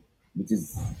thing, which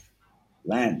is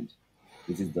land,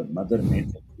 which is the mother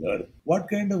nature, the earth, what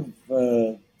kind of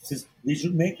we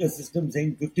should make a system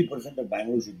saying 50% of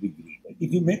Bangalore should be green. Like,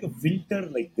 if you make a filter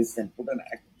like this and put an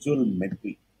actual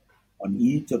metric on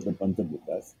each of the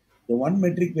Panchabhutas, The one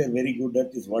metric we are very good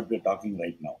at is what we are talking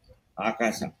right now.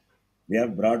 Akasha. We have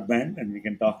broadband and we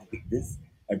can talk like this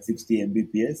at 60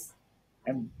 Mbps.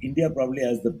 And India probably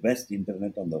has the best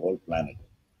internet on the whole planet.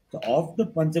 So of the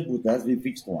Panchabhutas, we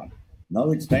fixed one.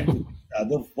 Now it's time to fix the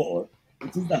other four,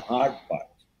 which is the hard part.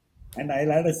 And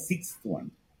I'll add a sixth one,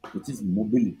 which is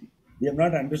mobility. We have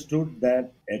not understood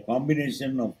that a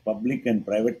combination of public and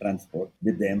private transport,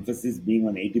 with the emphasis being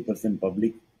on 80%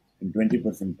 public and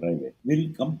 20% private,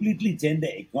 will completely change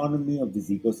the economy of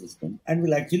this ecosystem and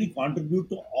will actually contribute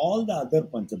to all the other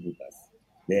Panchabhutas.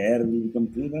 The air will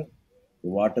become cleaner, the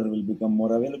water will become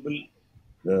more available,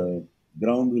 the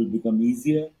ground will become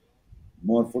easier,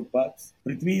 more footpaths.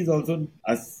 Prithvi is also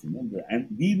us, and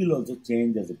we will also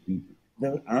change as a people.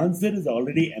 The answer is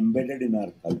already embedded in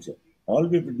our culture. All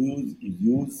we have to do is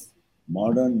use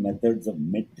modern methods of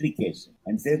metrication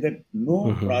and say that no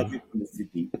Mhm. project in the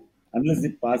city, unless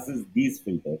it passes these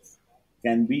filters,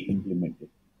 can be implemented.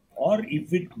 Or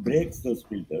if it breaks those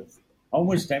filters, how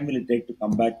much time will it take to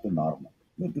come back to normal?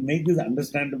 To make this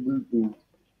understandable to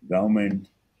government,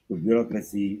 to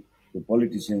bureaucracy, to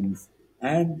politicians,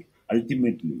 and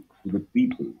ultimately to the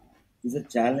people is a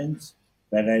challenge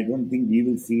that I don't think we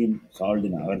will see solved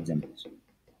in our generation.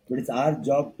 But it's our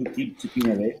job to keep chipping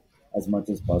away as much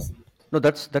as possible. No,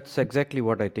 that's exactly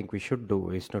what I think we should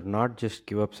do. Is to not just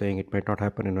give up saying it might not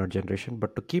happen in our generation,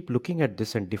 but to keep looking at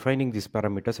this and defining these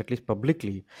parameters at least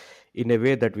publicly, in a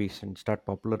way that we can start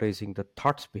popularizing the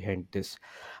thoughts behind this.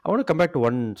 I want to come back to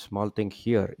one small thing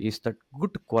here: is that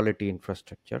good quality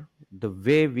infrastructure, the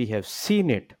way we have seen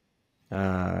it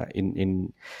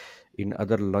in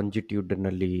other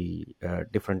longitudinally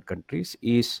different countries,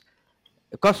 is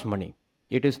cost money.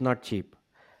 It is not cheap.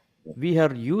 We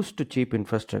are used to cheap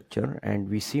infrastructure, and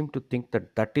we seem to think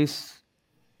that that is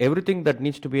everything that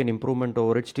needs to be an improvement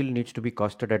over it still needs to be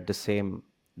costed at the same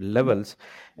Yeah. levels,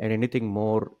 and anything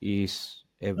more is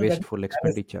a No, wasteful that is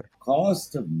expenditure.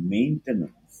 cost of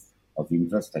maintenance of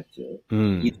infrastructure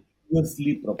is Mm.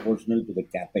 inversely proportional to the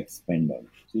capex spend on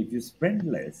it. So if you spend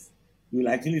less, you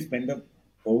will actually spend up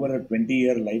over a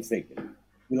 20-year life cycle.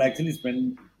 You'll actually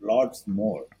spend lots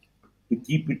more to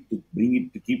keep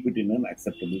it in an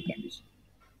acceptable condition.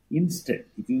 Instead,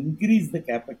 if you increase the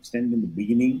capex spend in the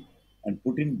beginning and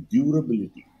put in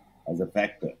durability as a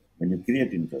factor when you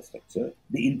create infrastructure,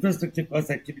 the infrastructure cost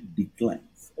actually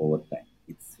declines over time.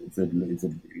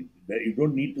 You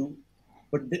don't need to,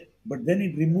 but then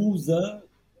it removes a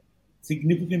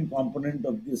significant component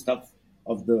of the stuff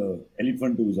of the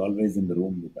elephant who is always in the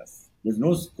room with us. There's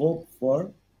no scope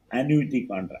for annuity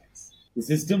contracts. The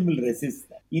system will resist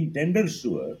that. In tender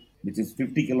sure, which is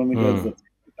 50 kilometers Mm. of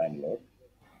Bangalore,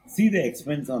 see the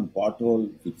expense on pothole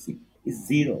fixing is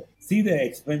zero. See the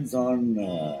expense on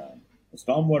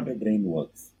stormwater drain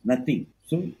works, nothing.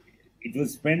 So it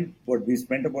was spent, what we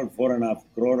spent about 4.5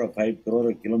 crore or 5 crore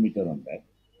a kilometer on that,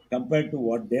 compared to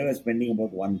what they were spending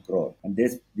about 1 crore. And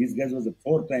these guys was a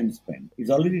four times spend.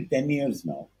 It's already 10 years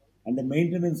now, and the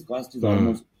maintenance cost is Mm.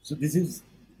 almost. So this is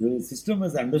the system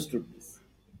has understood this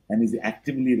and is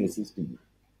actively resisting it.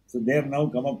 So they have now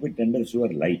come up with Tender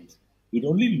Sure Light. It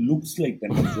only looks like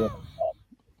Tender Sure on top,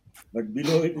 but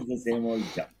below it is the same old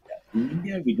junk. In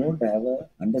India, we don't have a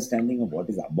understanding of what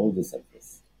is above the surface.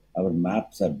 Our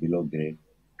maps are below grade,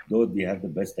 though we have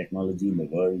the best technology in the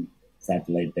world,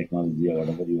 satellite technology or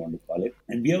whatever you want to call it,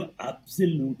 and we have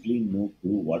absolutely no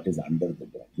clue what is under the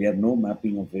ground. We have no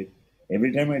mapping of it.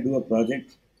 Every time I do a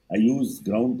project, I use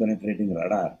ground penetrating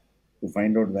radar to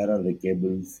find out where are the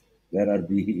cables, where are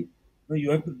the. No, you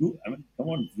have to do. I mean, come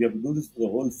on, you have to do this for the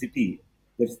whole city.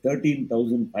 There's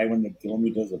 13,500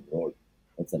 kilometers of road.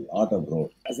 That's a lot of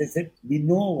road. As I said, we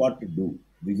know what to do.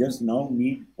 We just now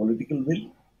need political will.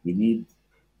 We need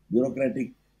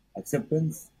bureaucratic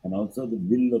acceptance and also the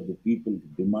will of the people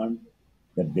to demand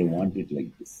that they want it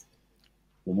like this.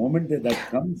 The moment that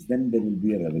comes, then there will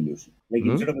be a revolution. Like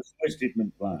Mm. instead of a sewage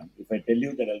treatment plant, if I tell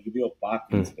you that I'll give you a park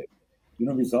Mm. instead.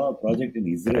 We saw a project in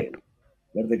Israel Correct.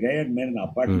 where the guy had made an Mm.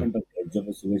 apartment on the edge of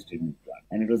a sewage treatment plant.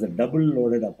 And it was a double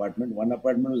loaded apartment. One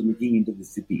apartment was looking into the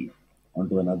city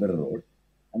onto another road,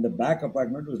 and the back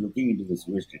apartment was looking into the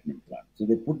sewage treatment plant. So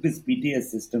they put this PTS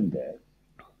system there,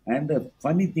 and the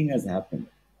funny thing has happened.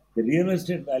 The real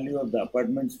estate value of the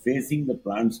apartments facing the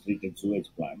plant's treated sewage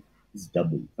plant is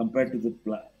double compared to the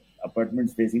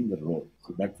apartments facing the road.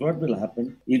 So that's what will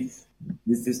happen if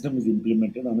this system is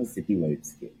implemented on a city-wide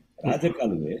scale.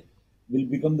 Rajakalwe will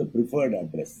become the preferred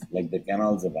address, like the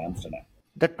canals of Amsterdam.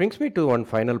 That brings me to one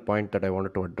final point that I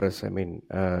wanted to address. I mean,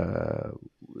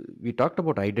 we talked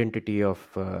about identity of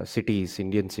cities,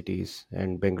 Indian cities,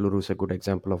 and Bengaluru is a good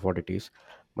example of what it is.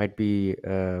 Might be,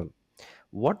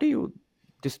 what do you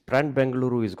this brand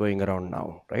Bengaluru is going around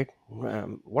now, right?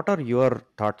 What are your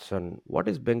thoughts on what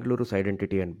is Bengaluru's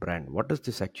identity and brand? What does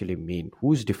this actually mean?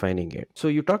 Who's defining it? So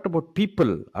you talked about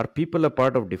people. Are people a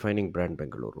part of defining brand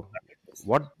Bengaluru?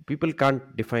 What people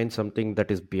can't define something that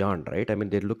is beyond, right? I mean,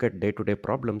 they look at day-to-day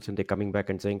problems and they're coming back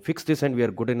and saying, "Fix this, and we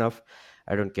are good enough."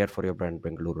 I don't care for your brand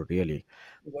Bengaluru, really.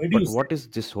 Why do you But say what is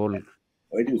this whole? that?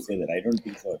 Why do you say that? I don't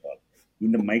think so at all.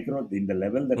 In the micro, in the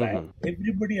level that I am, Mhm.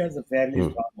 everybody has a fairly Mm.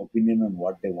 strong opinion on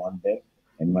what they want their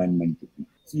environment to be.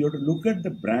 So you have to look at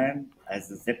the brand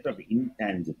as a set of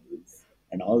intangibles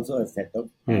and also a set of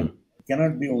tangibles. Mm. It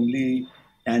cannot be only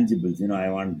tangibles. I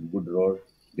want good road,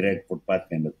 great footpath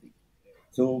kind of thing.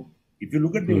 So if you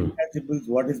look at the Mm. intangibles,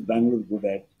 what is Bangalore good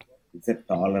at? It's a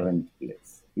tolerant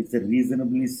place. It's a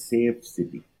reasonably safe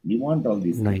city. We want all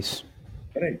these things. Nice.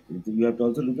 Correct. You have to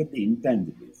also look at the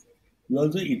intangibles.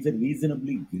 It's a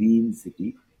reasonably green city,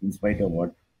 in spite of what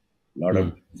a lot of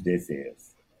Mm. they say is.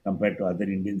 Compared to other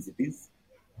Indian cities,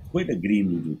 it's quite a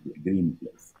green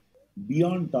place.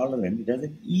 Beyond tolerant, it has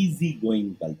an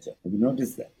easy-going culture. Have you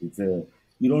noticed that?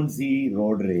 You don't see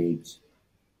road rage.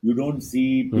 You don't see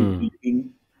people Mm. living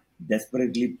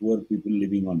desperately poor people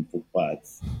living on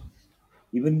footpaths.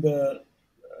 Even the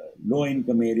low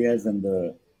income areas and the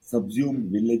subsumed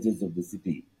villages of the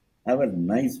city have a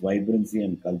nice vibrancy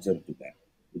and culture to them.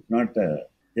 It's not a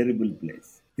terrible place.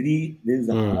 Three, there is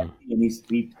Mm. hardly any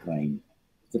street crime.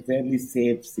 It's a fairly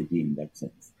safe city in that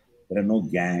sense. There are no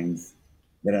gangs.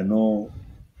 There are no,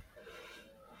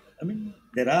 I mean,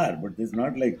 there are, but it's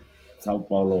not like Sao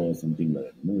Paulo or something like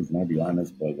that. It's not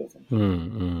Johannesburg or something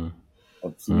Mm. Mm.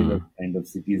 of similar Mm. kind of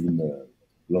cities in the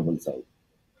global south.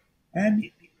 And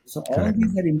so all Correct.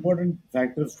 these are important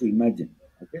factors to imagine.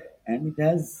 Okay. And it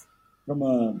has, from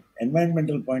a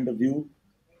environmental point of view,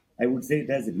 I would say it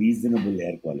has reasonable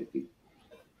air quality.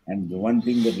 And the one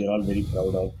thing that we're all very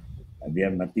proud of, we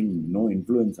have nothing, no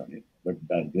influence on it, but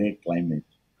the great climate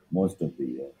most of the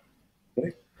year.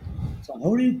 Correct? So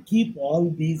how do you keep all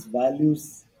these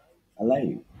values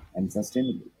alive and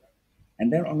sustainable?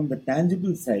 And then on the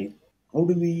tangible side, how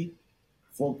do we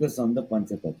focus on the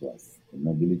panchatattwas, the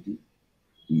mobility,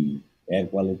 the air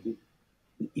quality?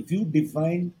 If you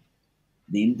define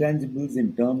the intangibles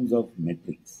in terms of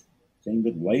metrics, saying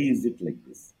that why is it like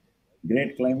this?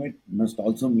 Great climate must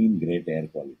also mean great air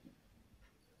quality.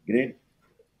 Great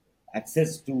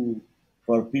access to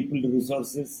for people to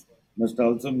resources must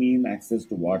also mean access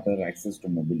to water, access to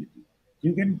mobility.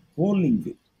 You can co-link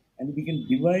it, and we can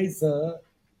devise a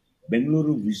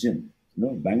Bengaluru vision.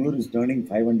 Bangalore is turning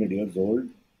 500 years old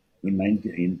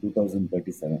in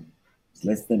 2037. It's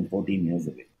less than 14 years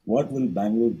away. What will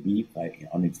Bangalore be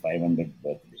on its 500th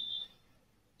birthday?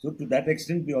 So to that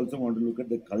extent, we also want to look at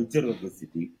the culture of the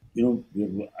city.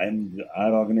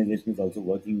 Our organization is also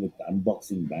working with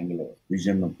Unboxing Bangalore,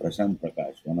 vision of Prashant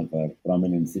Prakash, one of our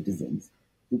prominent citizens,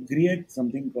 to create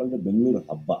something called the Bengaluru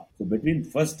Habba. So between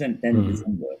 1st and 10th Mm.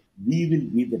 December, we will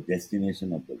be the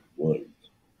destination of the world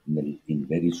in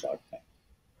very short time.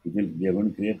 We are going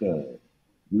to create a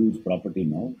huge property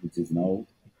now, which is now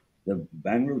the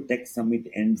Bangalore Tech Summit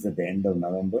ends at the end of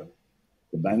November.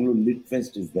 The Bangalore Lit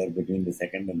Fest is there between the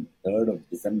 2nd and 3rd of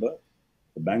December.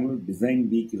 The Bangalore Design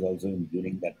Week is also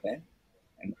during that time.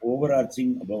 And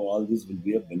overarching above all this will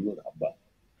be a Bangalore Habba.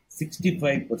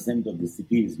 65% of the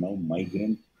city is now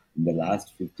migrant in the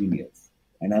last 15 years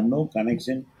and have no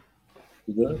connection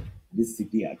to this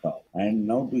city at all. And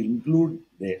now to include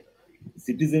the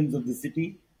citizens of the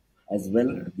city as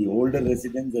well, the older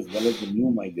residents as well as the new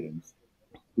migrants,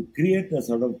 to create a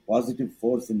sort of positive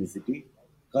force in the city,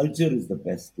 culture is the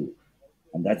best tool.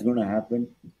 And that's going to happen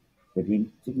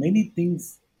between so many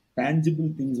things,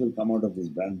 tangible things will come out of this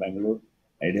brand Bangalore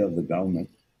idea of the government.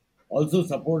 Also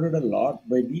supported a lot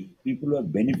by the people who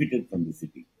have benefited from the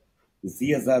city. The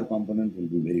CSR component will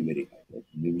be very, very high. Right?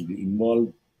 They will be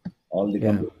involved all the Yeah.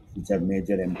 companies which are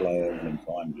major employers and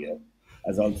so on here,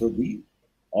 as also the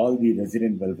all the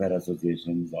resident welfare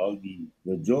associations,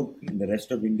 the joke in the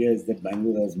rest of India is that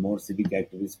Bangalore has more civic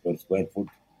activists per square foot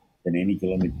than any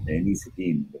city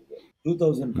in the world. Mm.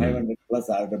 2,500 plus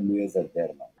RWAs are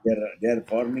there now. They are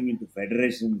forming into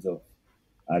federations of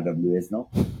RWAs now.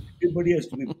 Everybody has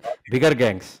to be brought in. Bigger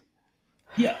gangs.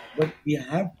 Yeah, but we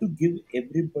have to give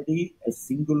everybody a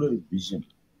singular vision,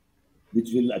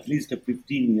 which will at least a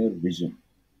 15-year vision.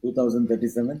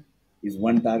 2037 is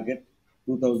one target.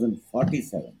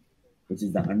 2047, which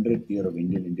is the 100th year of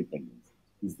Indian independence,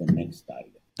 is the next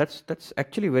target. That's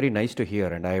actually very nice to hear,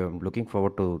 and I am looking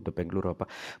forward to the Bengaluru Appa.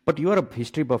 But you are a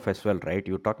history buff as well, right?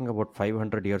 You're talking about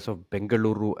 500 years of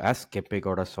Bengaluru as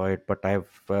Kempegowda saw it. But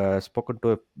I've spoken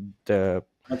to the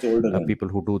Much older than people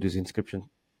who do this inscription.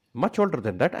 much older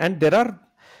than that, and there are,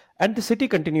 and the city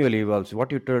continually evolves.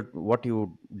 What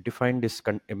you defined is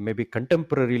maybe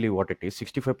contemporarily what it is.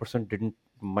 65% didn't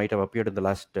might have appeared in the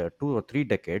last 2 or 3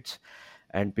 decades,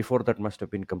 and before that must have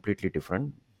been completely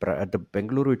different. The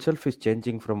Bengaluru itself is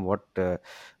changing from what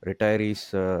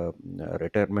retirees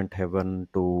retirement heaven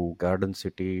to garden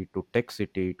city to tech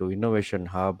city to innovation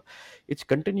hub. It's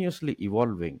continuously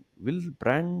evolving. Will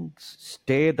brands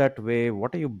stay that way?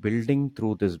 What are you building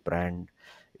through this brand?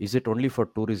 Is it only for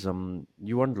tourism?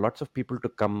 You want lots of people to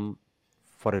come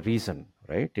for a reason,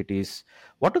 right? It is,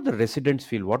 what do the residents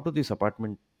feel? What do these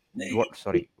apartment, No, what,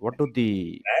 sorry, what do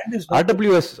the brand is not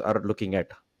RWS are looking at?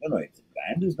 no, no. It's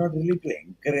brand is not really to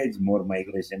encourage more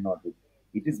migration or to.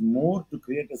 It is more to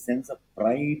create a sense of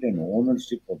pride and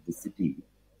ownership of the city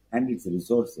and its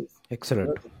resources.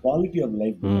 Excellent. The quality of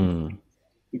life becomes. Hmm.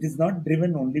 It is not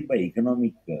driven only by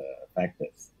economic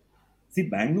factors. See,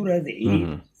 Bangalore has eight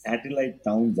Hmm. satellite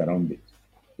towns around it.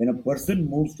 When a person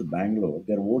moves to Bangalore,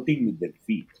 they're voting with their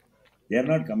feet. They are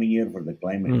not coming here for the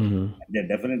climate. Hmm. And they're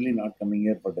definitely not coming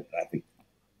here for the traffic,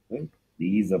 right? The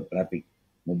ease of traffic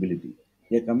mobility.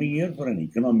 They're coming here for an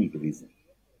economic reason.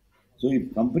 So if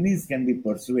companies can be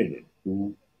persuaded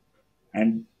to,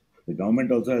 and the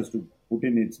government also has to put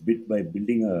in its bit by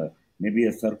building a maybe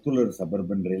a circular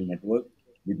suburban rail network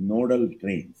with nodal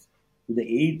trains to the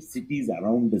eight cities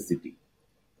around the city,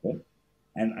 right?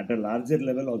 And at a larger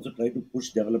level, also try to push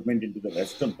development into the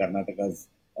rest of Karnataka's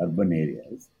urban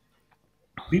areas.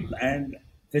 People and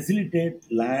facilitate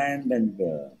land and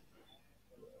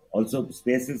also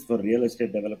spaces for real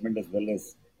estate development as well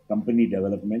as company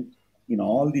development in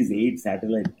all these eight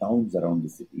satellite towns around the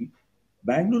city.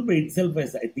 Bangalore by itself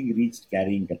has, I think, reached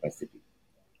carrying capacity.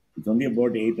 It's only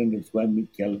about 800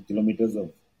 kilometers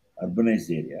of urbanized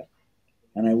area,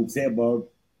 and I would say about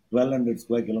 1,200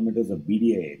 square kilometers of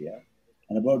BDA area,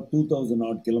 and about 2,000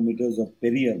 odd kilometers of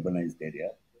peri-urbanized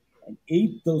area, and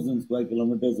 8,000 square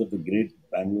kilometers of the great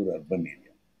Bangalore urban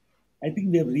area. I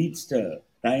think we have reached a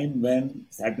time when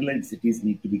satellite cities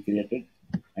need to be created,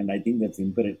 and I think that's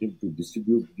imperative to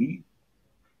distribute the.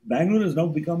 Bangalore has now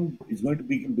become is going to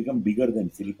become bigger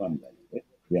than Silicon Valley.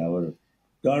 Right? Our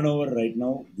turnover right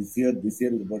now this year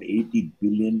is about $80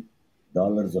 billion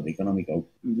of economic output.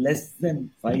 Less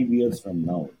than 5 years from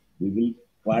now, we will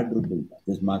quadruple that.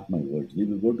 Just mark my words. We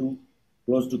will go to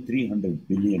close to $300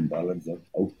 billion of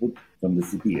output from the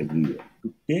city every year.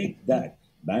 To take that,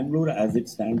 Bangalore as it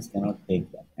stands cannot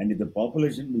take that. And if the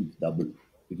population will double,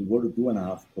 it will go to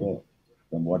 2.5 crore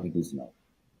from what it is now.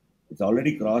 It's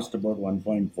already crossed about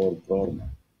 1.4 crore now.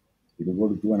 It will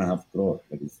go to 2.5 crore,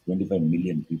 that is 25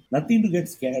 million people. Nothing to get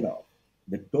scared of.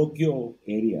 The Tokyo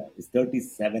area is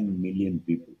 37 million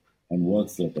people and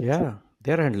works like a chip. Yeah,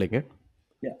 they're handling it.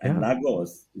 Yeah, and Yeah.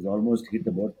 Lagos is almost hit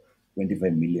about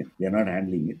 25 million. They are not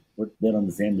handling it, but they're on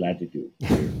the same latitude.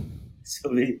 So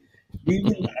we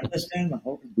will understand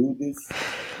how to do this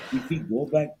if we go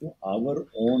back to our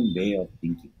own way of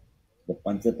thinking. The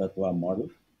Panchatattva model,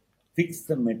 fix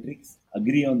the metrics,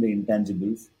 agree on the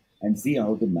intangibles, and see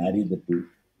how to marry the two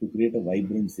to create a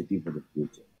vibrant city for the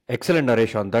future. Excellent,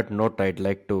 Naresh. On that note, I'd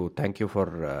like to thank you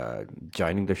for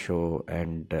joining the show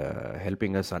and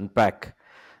helping us unpack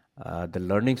the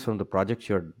learnings from the projects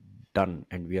you're done.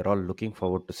 And we are all looking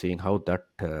forward to seeing how that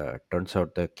turns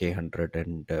out, the K100,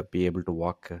 and be able to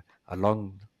walk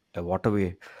along a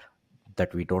waterway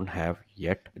that we don't have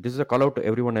yet. This is a call out to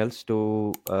everyone else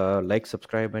to like,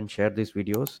 subscribe, and share these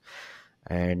videos.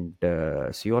 And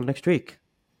see you all next week.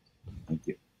 Thank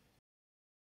you.